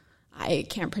 I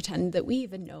can't pretend that we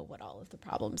even know what all of the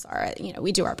problems are.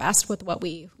 We do our best with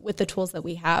with the tools that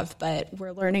we have, but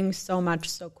we're learning so much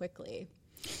so quickly.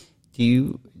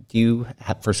 Do you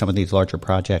have, for some of these larger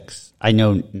projects, I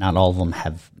know not all of them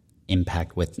have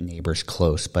impact with neighbors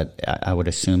close, but I would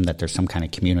assume that there's some kind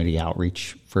of community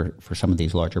outreach for some of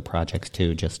these larger projects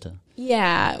too, just to...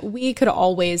 Yeah, we could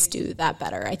always do that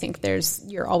better. I think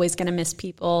you're always going to miss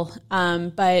people.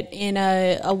 But in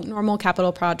a normal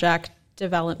capital project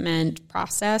development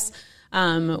process,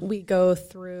 we go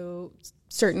through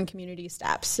certain community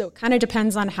steps. So it kind of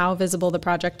depends on how visible the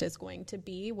project is going to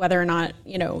be, whether or not,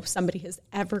 somebody is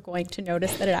ever going to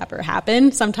notice that it ever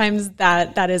happened. Sometimes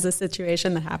that is a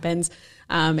situation that happens.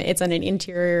 It's on an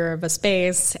interior of a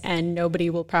space and nobody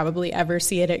will probably ever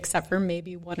see it except for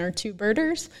maybe one or two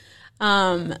birders.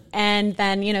 And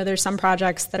then, there's some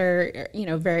projects that are,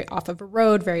 very off of a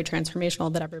road, very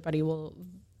transformational that everybody will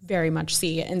very much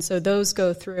see. And so those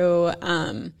go through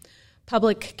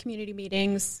public community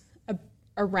meetings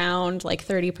around like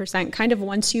 30%, kind of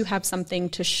once you have something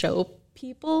to show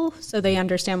people so they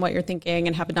understand what you're thinking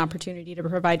and have an opportunity to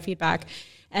provide feedback.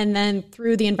 And then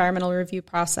through the environmental review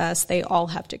process, they all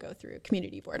have to go through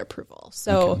community board approval.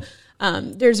 So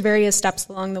there's various steps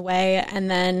along the way.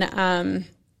 And then,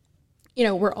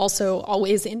 we're also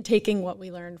always intaking what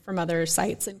we learned from other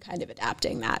sites and kind of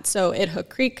adapting that. So at Hook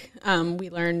Creek, we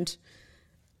learned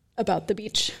about the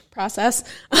beach process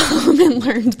and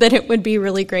learned that it would be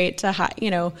really great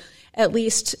to, at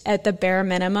least at the bare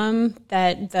minimum,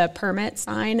 that the permit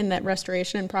sign and that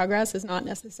restoration in progress is not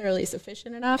necessarily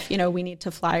sufficient enough. We need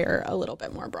to flyer a little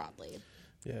bit more broadly.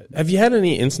 Yeah. Have you had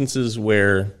any instances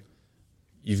where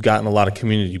you've gotten a lot of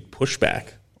community pushback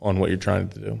on what you're trying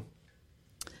to do?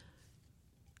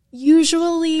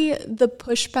 Usually the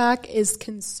pushback is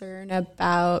concern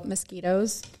about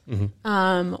mosquitoes,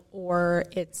 or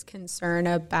it's concern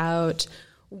about,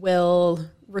 will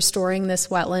restoring this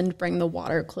wetland bring the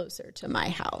water closer to my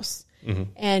house?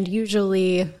 And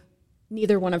usually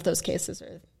neither one of those cases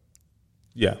are,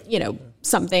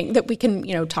 something that we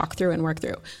can, talk through and work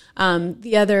through.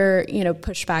 The other,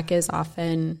 pushback is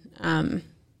often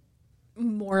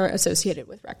more associated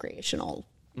with recreational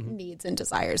needs and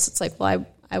desires. It's like, well,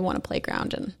 I want a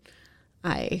playground, and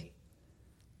I'm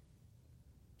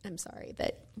sorry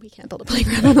that we can't build a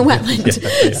playground on a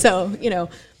wetland. So,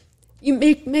 you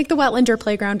make the wetland your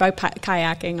playground by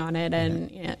kayaking on it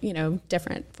and,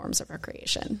 different forms of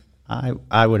recreation.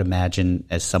 I would imagine,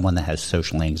 as someone that has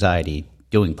social anxiety,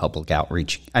 doing public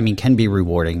outreach, can be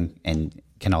rewarding and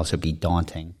can also be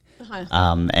daunting.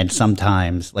 And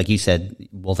sometimes, like you said,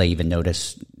 will they even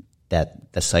notice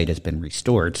that the site has been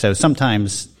restored? So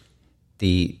sometimes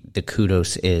the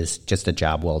kudos is just a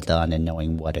job well done and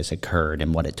knowing what has occurred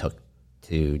and what it took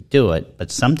to do it. But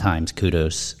sometimes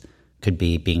kudos could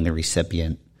be being the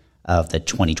recipient of the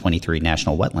 2023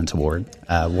 National Wetlands Award,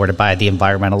 awarded by the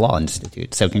Environmental Law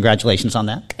Institute. So congratulations on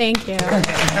that. Thank you.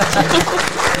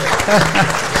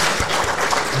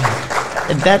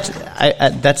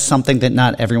 That's something that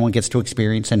not everyone gets to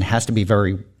experience and has to be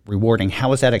very rewarding.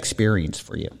 How was that experience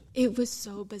for you? It was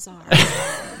so bizarre.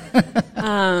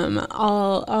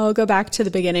 I'll go back to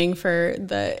the beginning for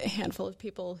the handful of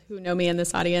people who know me in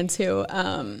this audience who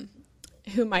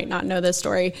might not know this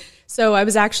story. So I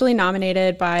was actually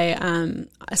nominated by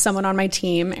someone on my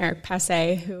team, Eric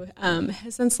Passe, who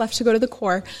has since left to go to the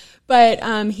Corps.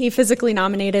 But he physically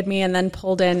nominated me and then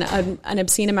pulled in an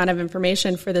obscene amount of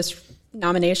information for this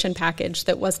nomination package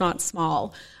that was not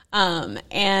small.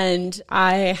 And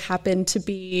I happened to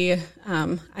be,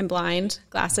 I'm blind,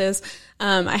 glasses.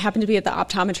 I happened to be at the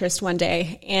optometrist one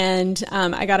day, and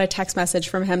I got a text message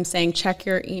from him saying, check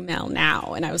your email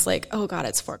now. And I was like, oh God,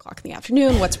 it's 4:00 in the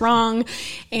afternoon. What's wrong?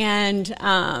 And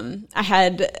I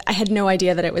had no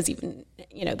idea that it was even,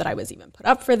 that I was even put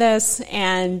up for this,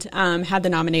 and had the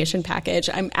nomination package.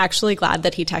 I'm actually glad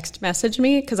that he text messaged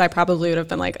me, because I probably would have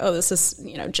been like, oh, this is,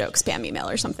 joke spam email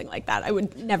or something like that. I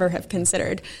would never have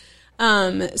considered.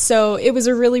 So it was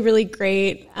a really, really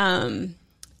great,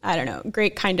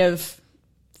 great kind of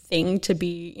thing to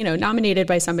be, nominated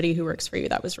by somebody who works for you.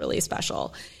 That was really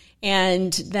special.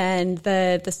 And then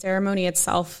the ceremony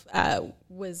itself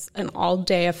was an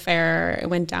all-day affair. It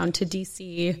went down to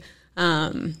D.C.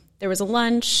 There was a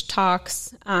lunch,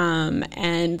 talks,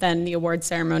 and then the award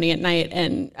ceremony at night.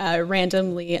 And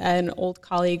randomly, an old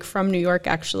colleague from New York,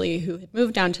 actually, who had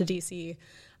moved down to D.C.,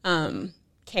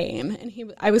 came,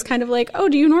 and I was kind of like, oh,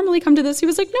 do you normally come to this? He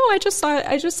was like, no, I just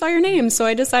saw your name, so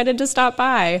I decided to stop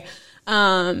by.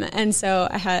 And so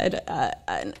I had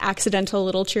an accidental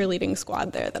little cheerleading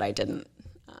squad there that I didn't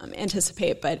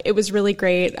anticipate, but it was really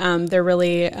great. They're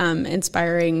really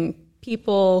inspiring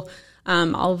people.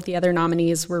 All of the other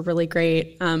nominees were really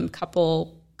great.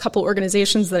 Couple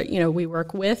organizations that we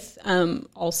work with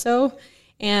also,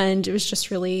 and it was just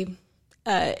really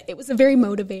it was a very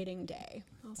motivating day.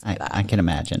 I can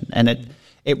imagine, and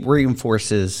it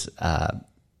reinforces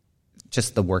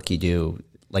just the work you do.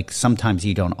 like sometimes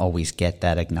you don't always get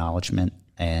that acknowledgement,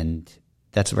 and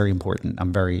that's very important.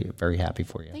 I'm very, very happy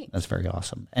for you. Thanks. That's very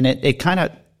awesome. And it kind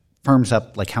of firms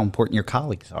up like how important your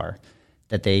colleagues are,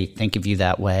 that they think of you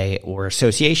that way, or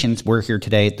associations. We're here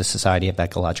today at the Society of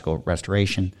Ecological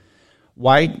Restoration.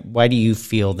 Why do you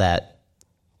feel that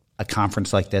a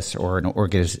conference like this or an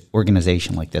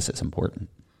organization like this is important?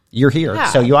 You're here,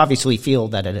 so you obviously feel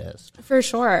that it is. For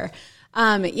sure.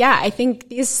 I think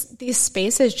these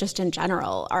spaces just in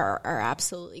general are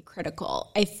absolutely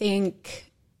critical. I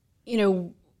think,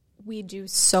 we do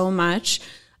so much.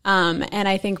 And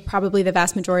I think probably the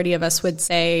vast majority of us would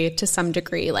say to some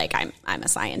degree, like I'm a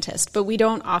scientist, but we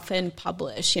don't often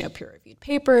publish, peer-reviewed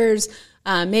papers.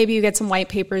 Maybe you get some white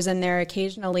papers in there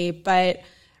occasionally, but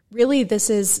really this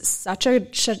is such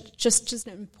just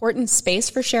an important space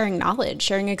for sharing knowledge,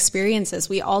 sharing experiences.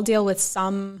 We all deal with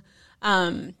some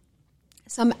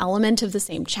element of the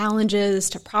same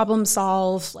challenges to problem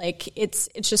solve. Like it's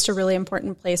just a really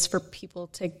important place for people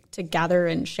to gather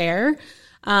and share.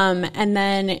 And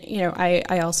then,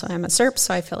 I also am a CERP,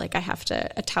 so I feel like I have to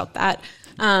tout that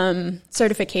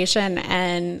certification.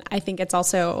 And I think it's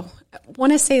also, I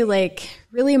want to say, like,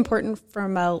 really important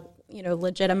from a,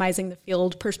 legitimizing the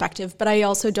field perspective. But I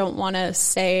also don't want to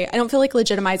say, I don't feel like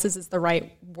legitimizes is the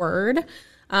right word,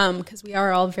 because we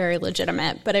are all very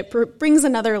legitimate. But it brings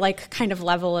another, like, kind of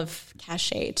level of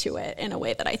cachet to it in a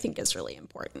way that I think is really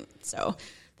important. So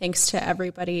thanks to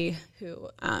everybody who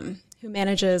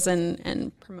manages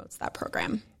and promotes that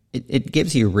program. It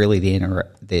gives you really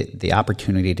the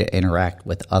opportunity to interact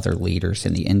with other leaders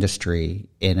in the industry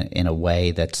in a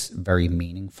way that's very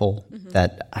meaningful. Mm-hmm.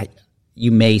 That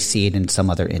you may see it in some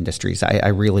other industries. I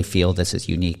really feel this is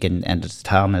unique. And as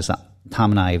Tom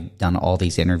and I have done all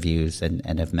these interviews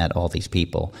and have met all these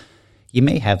people, you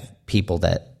may have people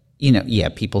that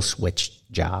people switch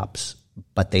jobs,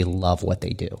 but they love what they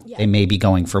do. Yeah. They may be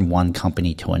going from one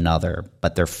company to another,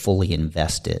 but they're fully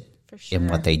invested in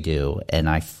what they do. And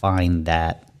I find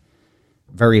that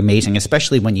very amazing,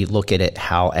 especially when you look at it,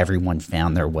 how everyone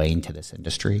found their way into this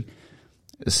industry.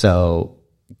 So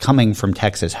coming from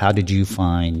Texas, how did you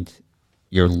find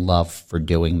your love for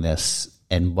doing this,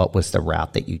 and what was the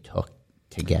route that you took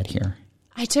to get here?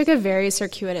 I took a very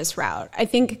circuitous route. I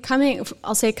think coming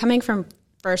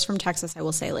from Texas, I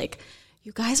will say, like,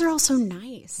 you guys are all so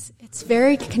nice. It's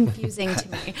very confusing to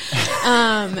me.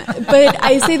 But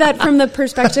I say that from the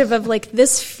perspective of, like,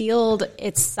 this field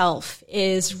itself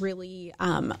is really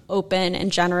open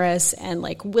and generous and,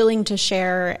 like, willing to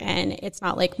share. And it's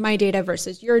not like my data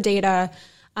versus your data.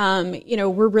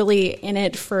 We're really in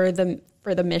it for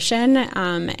the mission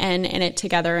and in it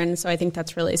together. And so I think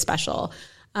that's really special.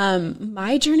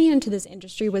 My journey into this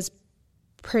industry was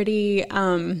pretty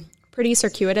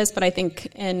circuitous, but I think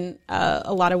in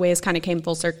a lot of ways kind of came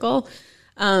full circle.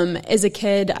 As a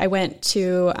kid, I went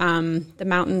to the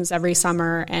mountains every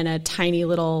summer in a tiny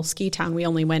little ski town. We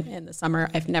only went in the summer.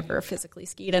 I've never physically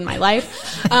skied in my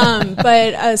life.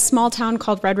 But a small town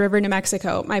called Red River, New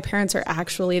Mexico. My parents are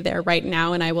actually there right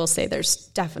now, and I will say there's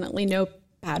definitely no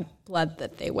bad blood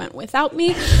that they went without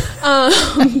me.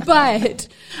 But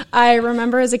I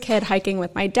remember as a kid hiking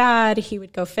with my dad. He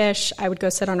would go fish. I would go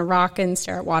sit on a rock and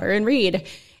stare at water and read.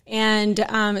 And it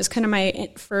was kind of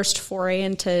my first foray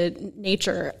into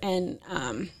nature. And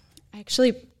I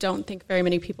actually don't think very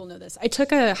many people know this. I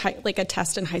took a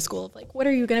test in high school of, like, what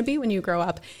are you going to be when you grow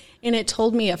up? And it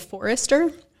told me a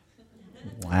forester.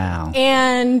 Wow.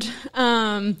 And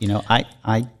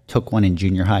I took one in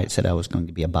junior high. It said I was going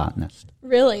to be a botanist.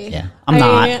 Really? Yeah. I'm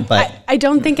not, but I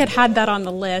don't think it had that on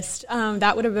the list.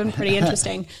 That would have been pretty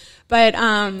interesting. But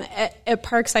at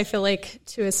Parks, I feel like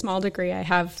to a small degree, I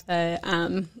have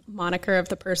the moniker of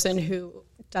the person who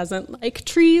doesn't like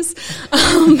trees,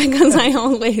 because I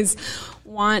always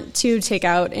want to take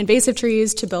out invasive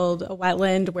trees to build a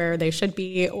wetland where they should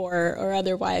be or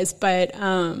otherwise. But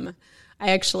I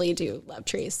actually do love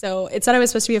trees. So it said I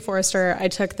was supposed to be a forester. I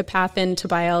took the path into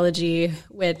biology,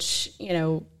 which,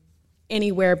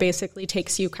 anywhere basically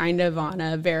takes you kind of on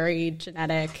a very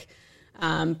genetic,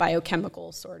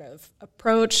 biochemical sort of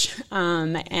approach.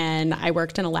 And I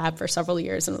worked in a lab for several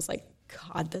years and was like,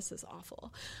 God, this is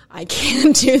awful. I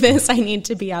can't do this. I need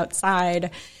to be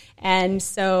outside. And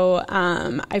so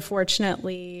I went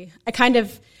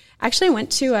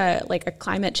to a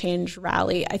climate change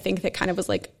rally. I think that kind of was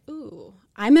like, ooh,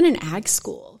 I'm in an ag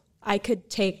school. I could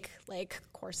take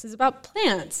courses about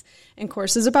plants and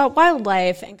courses about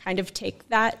wildlife and kind of take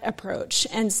that approach.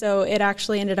 And so it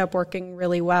actually ended up working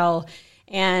really well.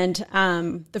 And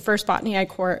the first botany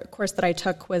course that I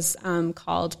took was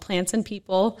called Plants and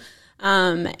People.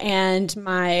 And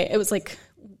it was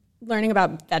learning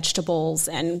about vegetables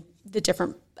and the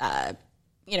different,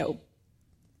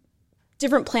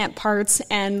 different plant parts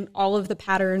and all of the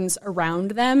patterns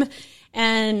around them.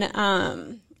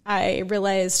 And I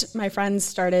realized my friends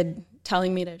started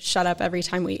telling me to shut up every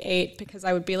time we ate because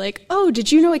I would be like, oh,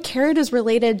 did you know a carrot is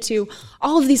related to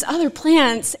all of these other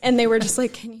plants? And they were just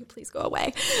like, can you please go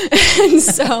away? And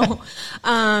so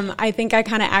I think I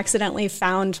kind of accidentally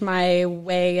found my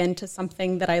way into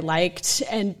something that I liked,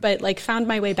 but found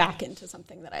my way back into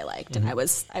something that I liked. Mm-hmm.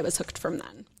 And I was hooked from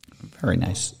then. Very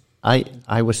nice.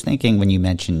 I was thinking when you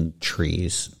mentioned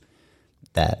trees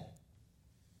that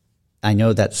I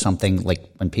know that's something like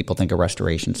when people think of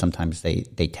restoration, sometimes they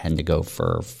tend to go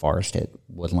for forested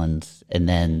woodlands. And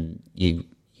then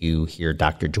you hear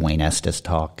Dr. Dwayne Estes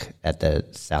talk at the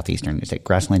Southeastern, is it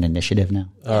Grassland Initiative now?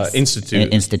 Yes.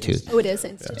 Institute. Oh, it is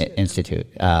Institute. Institute.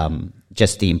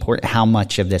 Just the how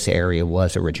much of this area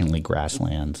was originally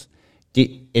grasslands.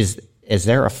 Is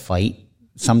there a fight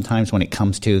sometimes when it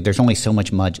comes to, there's only so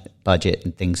much budget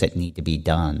and things that need to be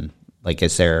done? Like,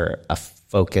 is there a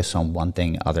focus on one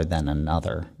thing other than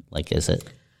another? Like, is it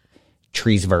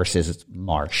trees versus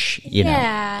marsh?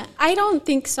 Yeah, I don't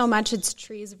think so much it's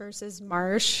trees versus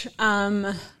marsh.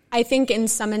 I think in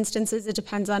some instances it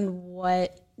depends on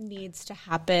what needs to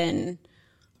happen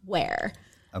where.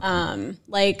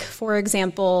 Okay. For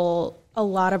example, a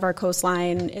lot of our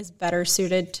coastline is better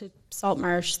suited to salt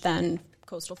marsh than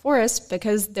coastal forest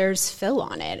because there's fill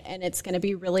on it, and it's going to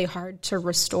be really hard to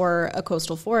restore a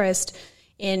coastal forest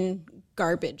in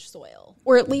garbage soil,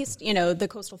 or at least, the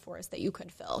coastal forest that you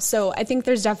could fill. So I think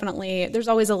there's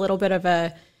always a little bit of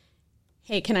a,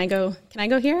 hey, can I go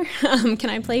here? Can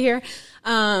I play here?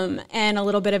 And a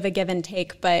little bit of a give and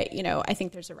take. But, I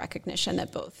think there's a recognition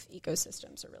that both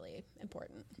ecosystems are really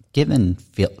important. Given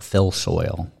fill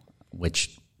soil,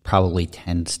 which probably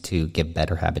tends to give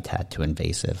better habitat to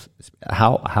invasive,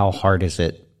 how hard is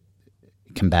it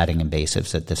combating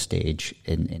invasives at this stage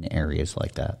in areas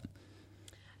like that?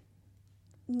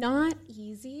 Not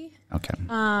easy. Okay.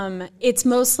 It's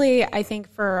mostly, I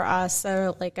think, for us,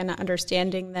 an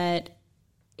understanding that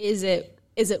is it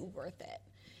worth it?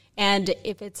 And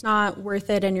if it's not worth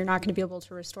it and you're not going to be able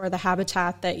to restore the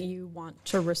habitat that you want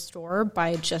to restore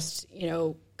by just,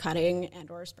 cutting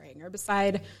and or spraying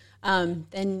herbicide,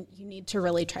 then you need to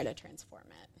really try to transform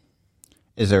it.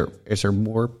 Is there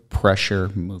more pressure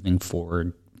moving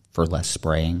forward for less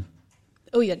spraying?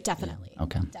 Oh, yeah, definitely.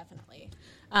 Okay. Definitely.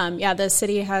 The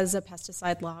city has a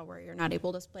pesticide law where you're not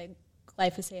able to spray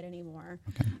glyphosate anymore.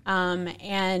 Okay.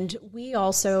 And we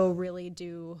also really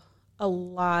do a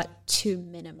lot to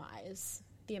minimize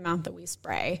the amount that we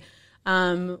spray.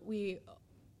 We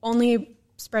only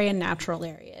spray in natural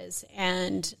areas,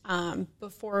 and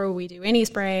before we do any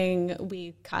spraying,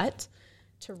 we cut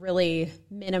to really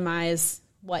minimize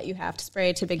what you have to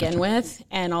spray to begin with,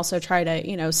 and also try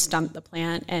to, stump the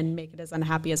plant and make it as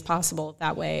unhappy as possible.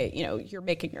 That way, you're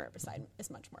making your herbicide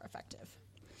is much more effective.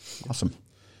 Awesome.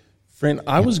 Fran,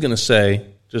 I was going to say,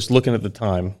 just looking at the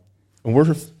time, and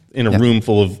we're in a room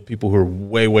full of people who are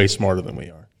way, way smarter than we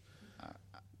are.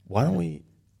 Why don't we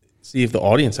see if the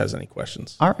audience has any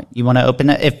questions? All right. You want to open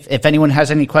it? If anyone has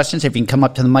any questions, if you can come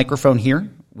up to the microphone here,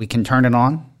 we can turn it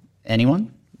on.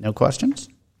 Anyone? No questions?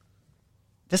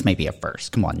 This may be a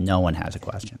first. Come on. No one has a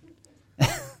question.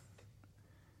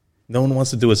 No one wants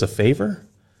to do us a favor?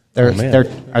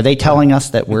 Are they telling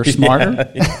us that we're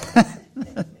smarter?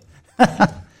 Yeah.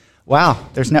 Wow.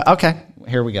 Okay.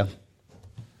 Here we go.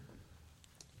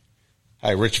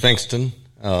 Hi, Rich Finkston.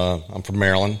 I'm from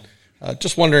Maryland.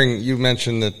 Just wondering, you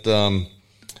mentioned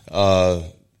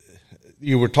that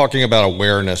you were talking about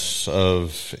awareness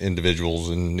of individuals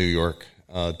in New York.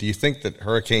 Do you think that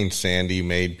Hurricane Sandy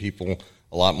made people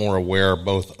a lot more aware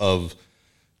both of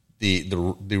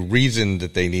the reason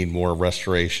that they need more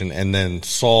restoration and then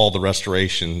saw the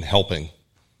restoration helping?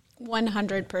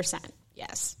 100%,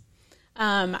 yes.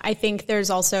 I think there's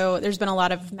been a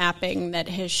lot of mapping that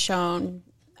has shown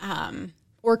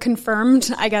or confirmed,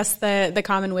 I guess, the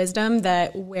common wisdom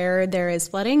that where there is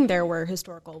flooding, there were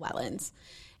historical wetlands.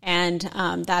 And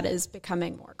that is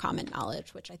becoming more common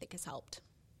knowledge, which I think has helped.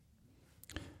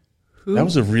 That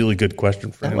was a really good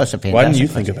question, Fran. That was a fantastic Why didn't you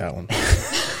question. think of that one?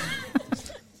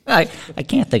 I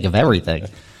can't think of everything.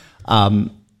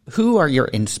 Who are your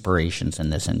inspirations in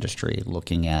this industry?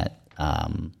 Looking at,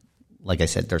 like I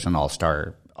said, there's an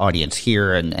all-star audience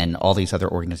here and all these other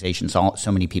organizations,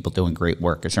 so many people doing great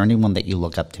work. Is there anyone that you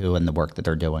look up to in the work that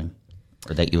they're doing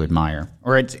or that you admire?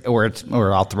 Or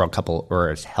I'll throw a couple, or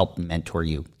it's helped mentor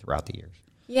you throughout the years?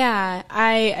 Yeah,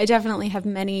 I definitely have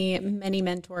many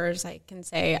mentors, I can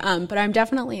say, but I'm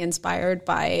definitely inspired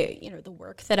by the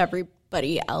work that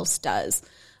anybody else does.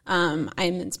 I'm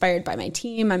inspired by my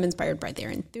team. I'm inspired by their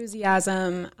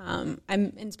enthusiasm. I'm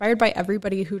inspired by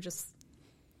everybody who just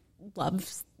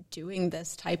loves doing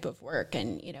this type of work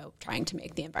and, you know, trying to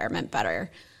make the environment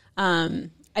better.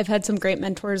 I've had some great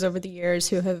mentors over the years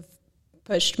who have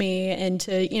pushed me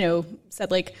into, you know,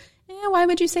 said like, why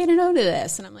would you say no to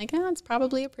this? And I'm like, it's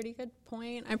probably a pretty good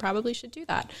point. I probably should do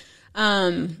that.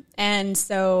 And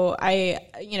so I,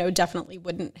 you know, definitely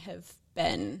wouldn't have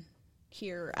been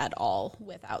here at all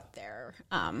without their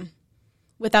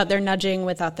nudging,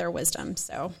 without their wisdom.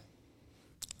 So.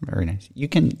 Very nice. You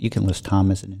can list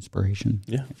Tom as an inspiration.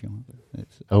 Yeah. If you want.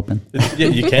 It's open. Yeah,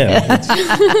 you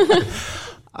can.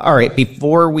 All right.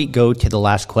 Before we go to the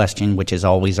last question, which is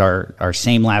always our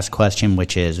same last question,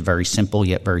 which is very simple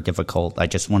yet very difficult, I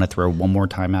just want to throw one more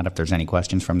time out if there's any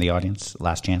questions from the audience.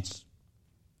 Last chance.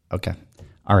 Okay.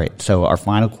 All right. So our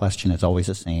final question is always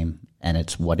the same, and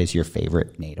it's, what is your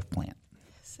favorite native plant?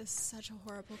 This is such a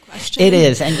horrible question. It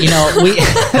is. And, you know,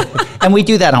 we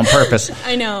do that on purpose.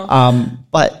 I know.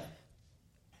 But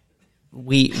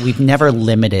we've never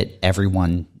limited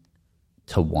everyone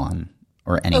to one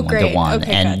or anyone to one.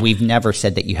 Okay, and good. we've never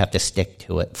said that you have to stick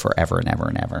to it forever and ever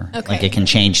and ever. Okay. Like, it can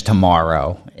change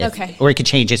tomorrow. Okay. Or it could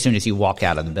change as soon as you walk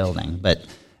out of the building. But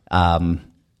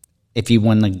if you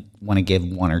want to give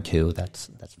one or two, that's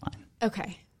fine.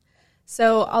 Okay.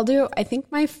 So I'll do, I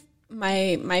think my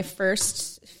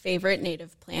first favorite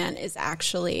native plant is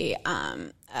actually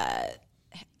a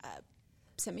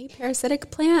semi-parasitic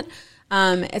plant.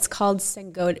 It's called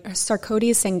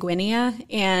Sarcodes sanguinea,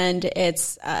 and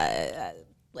it's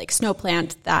like snow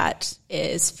plant that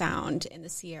is found in the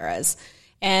Sierras.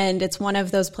 And it's one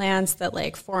of those plants that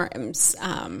like forms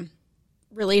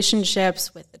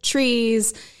relationships with the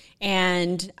trees,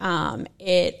 and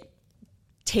it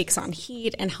takes on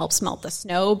heat and helps melt the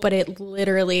snow, but it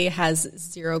literally has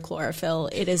zero chlorophyll.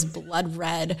 It is blood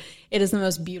red. It is the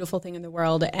most beautiful thing in the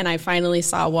world. And I finally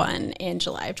saw one in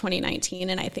July of 2019,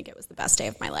 and I think it was the best day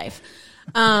of my life.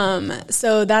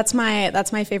 So that's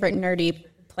my favorite nerdy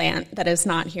plant that is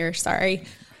not here. Sorry.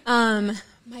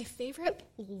 My favorite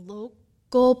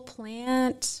local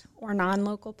plant or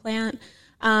non-local plant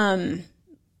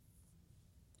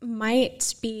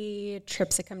might be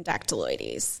Tripsicum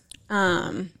dactyloides.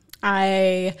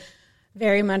 I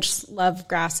very much love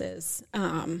grasses.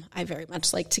 I very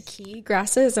much like to key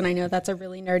grasses, and I know that's a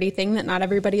really nerdy thing that not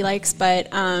everybody likes,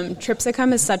 but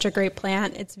Tripsicum is such a great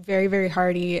plant. It's very, very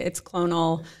hardy. It's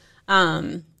clonal.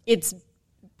 It's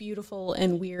beautiful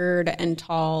and weird and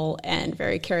tall and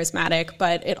very charismatic,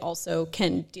 but it also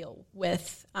can deal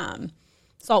with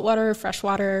saltwater,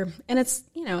 freshwater, and it's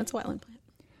a wetland plant.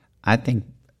 I think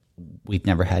we've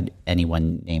never had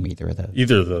anyone name either of those.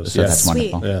 Either of those. So Yeah. that's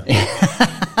Sweet. wonderful.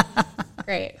 Yeah.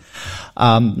 Great.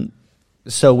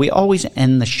 So we always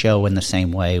end the show in the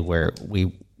same way, where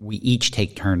we each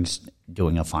take turns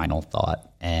doing a final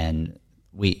thought, and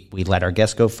we let our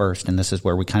guests go first, and this is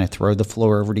where we kind of throw the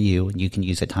floor over to you, and you can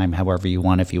use the time however you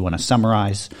want. If you want to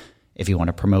summarize, if you want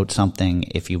to promote something,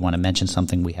 if you want to mention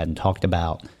something we hadn't talked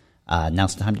about,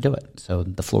 now's the time to do it. So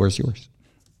the floor is yours.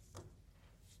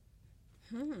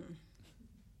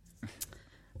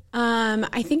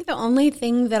 I think the only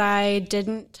thing that I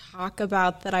didn't talk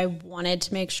about that I wanted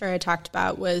to make sure I talked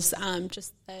about was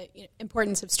just the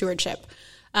importance of stewardship.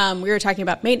 We were talking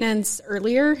about maintenance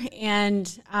earlier,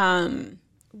 and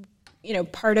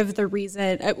part of the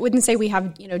reason, I wouldn't say we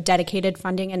have dedicated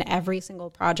funding in every single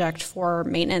project for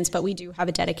maintenance, but we do have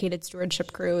a dedicated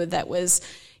stewardship crew that was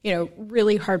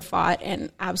really hard fought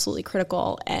and absolutely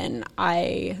critical. And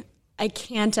I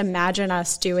can't imagine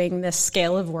us doing this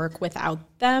scale of work without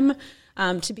them,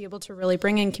 to be able to really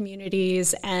bring in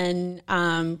communities and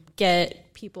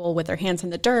get people with their hands in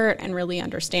the dirt and really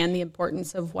understand the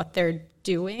importance of what they're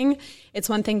doing. It's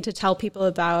one thing to tell people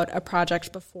about a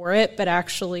project before it, but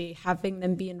actually having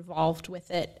them be involved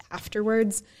with it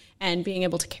afterwards and being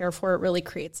able to care for it really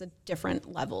creates a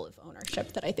different level of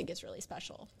ownership that I think is really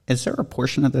special. Is there a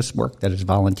portion of this work that is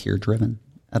volunteer driven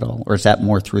at all, or is that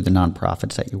more through the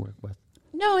nonprofits that you work with?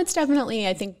 No, it's definitely,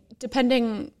 I think,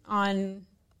 depending on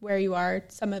where you are,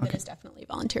 some of it is definitely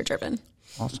volunteer driven.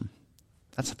 Awesome.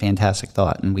 That's a fantastic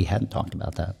thought, and we hadn't talked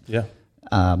about that. Yeah.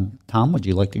 Tom, would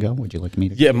you like to go? Would you like me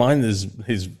to go? Yeah, mine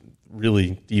is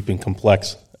really deep and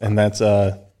complex, and that's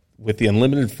with the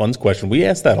unlimited funds question. We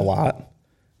asked that a lot,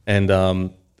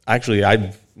 and actually,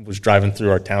 I was driving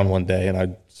through our town one day, and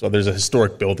I saw there's a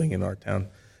historic building in our town,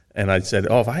 and I said,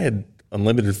 if I had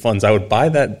unlimited funds, I would buy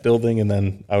that building, and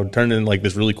then I would turn it into like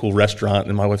this really cool restaurant.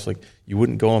 And my wife's like, "You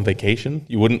wouldn't go on vacation?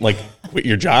 You wouldn't like quit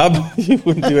your job? You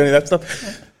wouldn't do any of that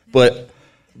stuff?" But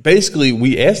basically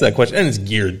we asked that question, and it's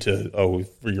geared to,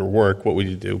 for your work, what would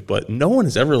you do? But no one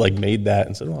has ever like made that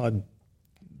and said, I'd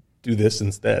do this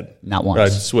instead. Not once. Or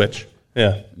I'd switch.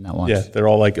 Yeah. Not once. Yeah. They're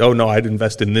all like, oh no, I'd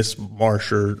invest in this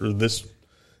marsh or this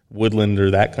woodland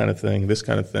or that kind of thing, this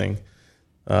kind of thing.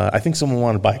 I think someone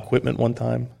wanted to buy equipment one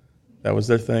time. That was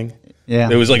their thing. Yeah.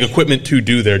 It was like equipment to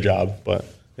do their job, but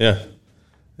yeah.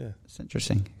 It's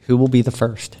interesting. Who will be the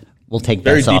first? We'll take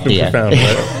Very bets off deep the and air.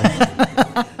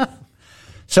 profound. Right?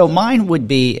 So mine would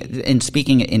be, in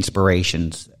speaking of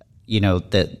inspirations,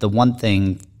 the one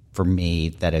thing for me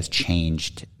that has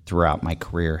changed throughout my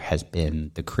career has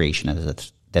been the creation of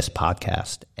this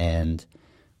podcast. And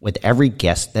with every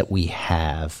guest that we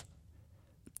have,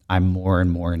 I'm more and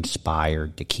more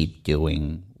inspired to keep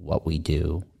doing what we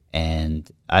do. And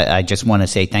I just want to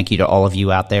say thank you to all of you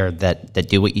out there that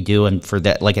do what you do. And for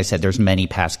that, like I said, there's many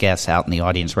past guests out in the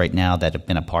audience right now that have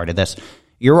been a part of this.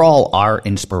 You're all our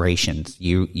inspirations.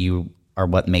 You are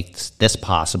what makes this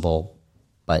possible,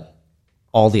 but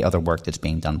all the other work that's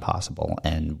being done possible.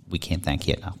 And we can't thank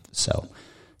you enough. So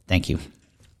thank you.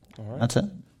 All right. That's it.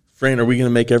 Fran, are we going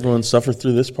to make everyone suffer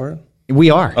through this part? We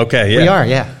are. Okay, yeah. We are,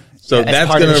 yeah. So Yeah,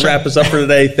 that's going to wrap us up for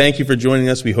today. Thank you for joining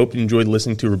us. We hope you enjoyed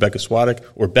listening to Rebecca Swadek,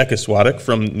 or Becca Swadek,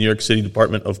 from New York City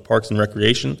Department of Parks and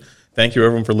Recreation. Thank you,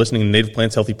 everyone, for listening to Native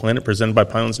Plants, Healthy Planet, presented by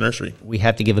Pinelands Nursery. We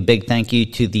have to give a big thank you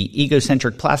to the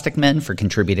Egocentric Plastic Men for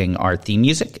contributing our theme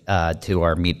music to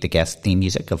our Meet the Guest theme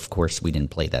music. Of course, we didn't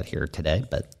play that here today,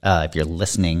 but if you're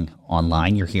listening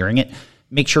online, you're hearing it.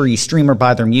 Make sure you stream or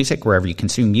buy their music wherever you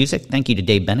consume music. Thank you to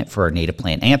Dave Bennett for our Native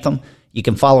Plant Anthem. You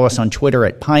can follow us on Twitter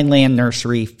at Pineland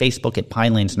Nursery, Facebook at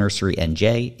Pinelands Nursery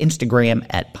NJ, Instagram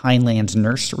at Pinelands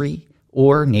Nursery,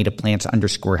 or Native Plants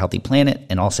 _Healthy Planet,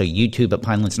 and also YouTube at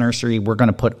Pinelands Nursery. We're going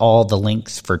to put all the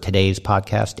links for today's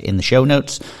podcast in the show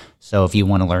notes. So if you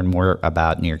want to learn more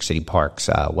about New York City parks,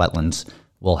 wetlands,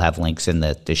 we'll have links in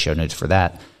the show notes for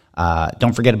that.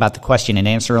 Don't forget about the question and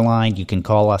answer line. You can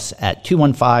call us at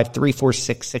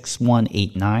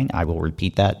 215-346-6189. I will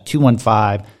repeat that,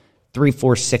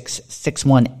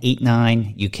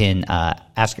 215-346-6189. You can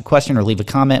ask a question or leave a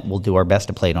comment. We'll do our best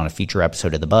to play it on a future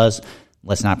episode of The Buzz.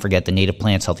 Let's not forget the Native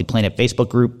Plants Healthy Planet Facebook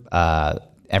group.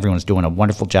 Everyone's doing a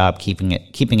wonderful job keeping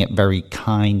it very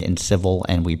kind and civil,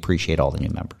 and we appreciate all the new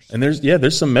members. And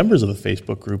there's some members of the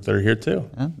Facebook group that are here too.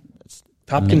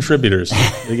 Top contributors.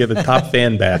 They get the top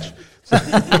fan badge.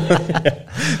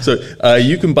 So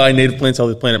you can buy Native Plants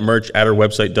Healthy Planet merch at our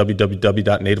website,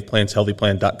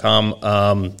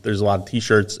 www.nativeplantshealthyplanet.com. There's a lot of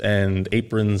T-shirts and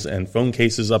aprons and phone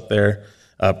cases up there.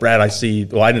 Brad, I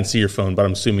didn't see your phone, but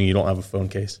I'm assuming you don't have a phone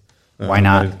case. Why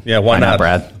not? Yeah, why not,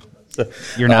 Brad?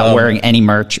 You're not wearing any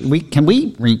merch. Can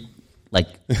we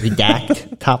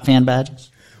redact top fan badges?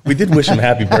 We did wish him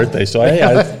happy birthday, so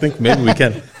I think maybe we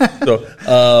can.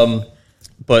 So,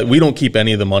 but we don't keep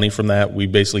any of the money from that. We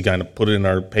basically kind of put it in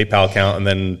our PayPal account, and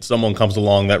then someone comes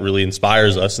along that really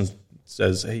inspires us and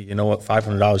says, hey, you know what,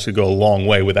 $500 could go a long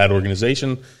way with that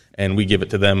organization, and we give it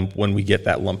to them when we get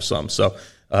that lump sum. So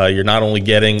you're not only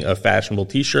getting a fashionable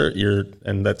T-shirt,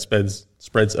 and that spreads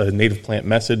a native plant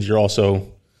message, you're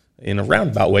also, in a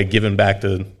roundabout way, giving back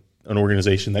to an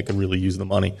organization that could really use the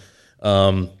money.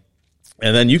 And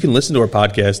then you can listen to our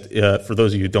podcast, for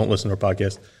those of you who don't listen to our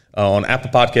podcast, on Apple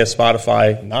Podcasts,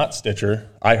 Spotify, not Stitcher,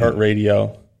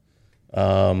 iHeartRadio,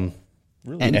 really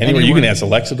anywhere. You can ask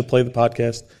Alexa to play the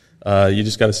podcast. You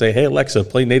just got to say, hey, Alexa,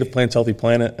 play Native Plants Healthy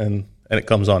Planet, and it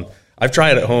comes on. I've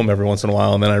tried it at home every once in a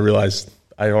while, and then I realized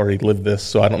I already lived this,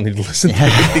 so I don't need to listen to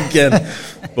it again.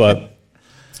 But,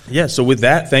 yeah, so with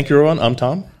that, thank you, everyone. I'm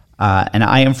Tom. And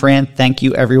I am Fran. Thank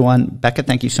you, everyone. Becca,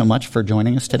 thank you so much for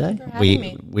joining us today.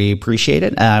 We appreciate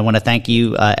it. I want to thank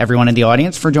you, everyone in the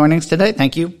audience, for joining us today.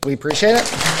 Thank you. We appreciate it.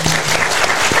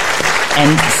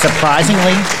 And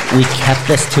surprisingly, we kept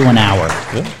this to an hour.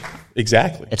 Yeah,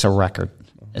 exactly. It's a record.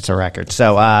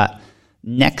 So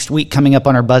next week, coming up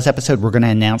on our Buzz episode, we're going to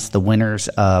announce the winners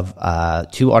of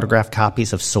 2 autographed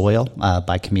copies of Soil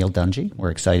by Camille Dungy.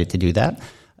 We're excited to do that.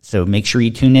 So make sure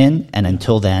you tune in. And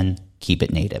until then, keep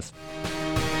it native.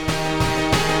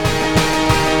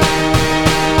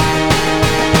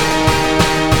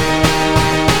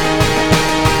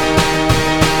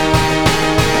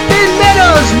 In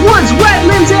meadows, woods,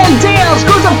 wetlands, and dales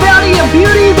grows a bounty of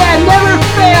beauty that never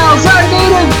fails. Our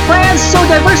native plants, so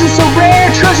diverse and so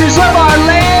rare, treasures of our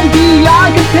land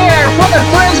beyond compare. From the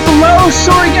ferns below,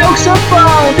 soaring oaks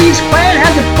above, each plant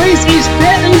has a place, each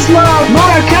plant is love.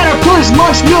 Monarch caterpillars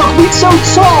launch milk, wheat so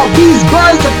tall, bees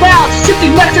buzz about,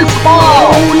 sipping nectar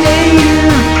fall. Oh,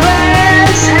 native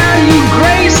plants, how you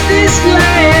grace this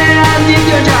land. In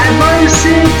your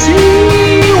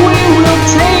diversity, we will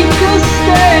take a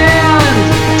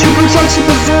stand.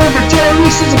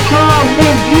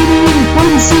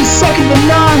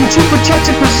 to protect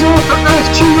and preserve the earth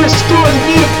to restore the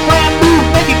native plant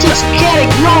movement you just can't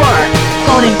ignore.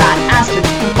 Goldenrod, asters,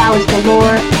 and flowers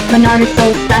galore. Menard is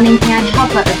so stunning, can't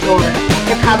help but adore.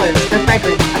 Their colors, their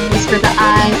fragrance, a feast for the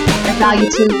eyes. Their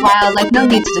value to wildlife, no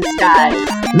need to disguise.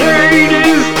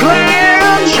 Native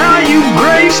plants, how you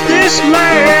grace this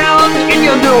land. In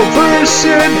your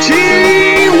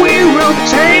diversity, we will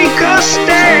take a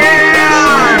stand.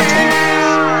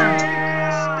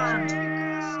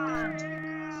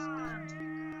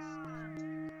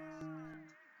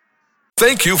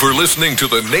 Thank you for listening to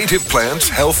the Native Plants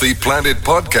Healthy Planet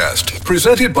podcast,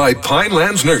 presented by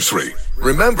Pinelands Nursery.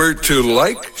 Remember to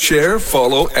like, share,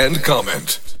 follow, and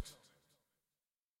comment.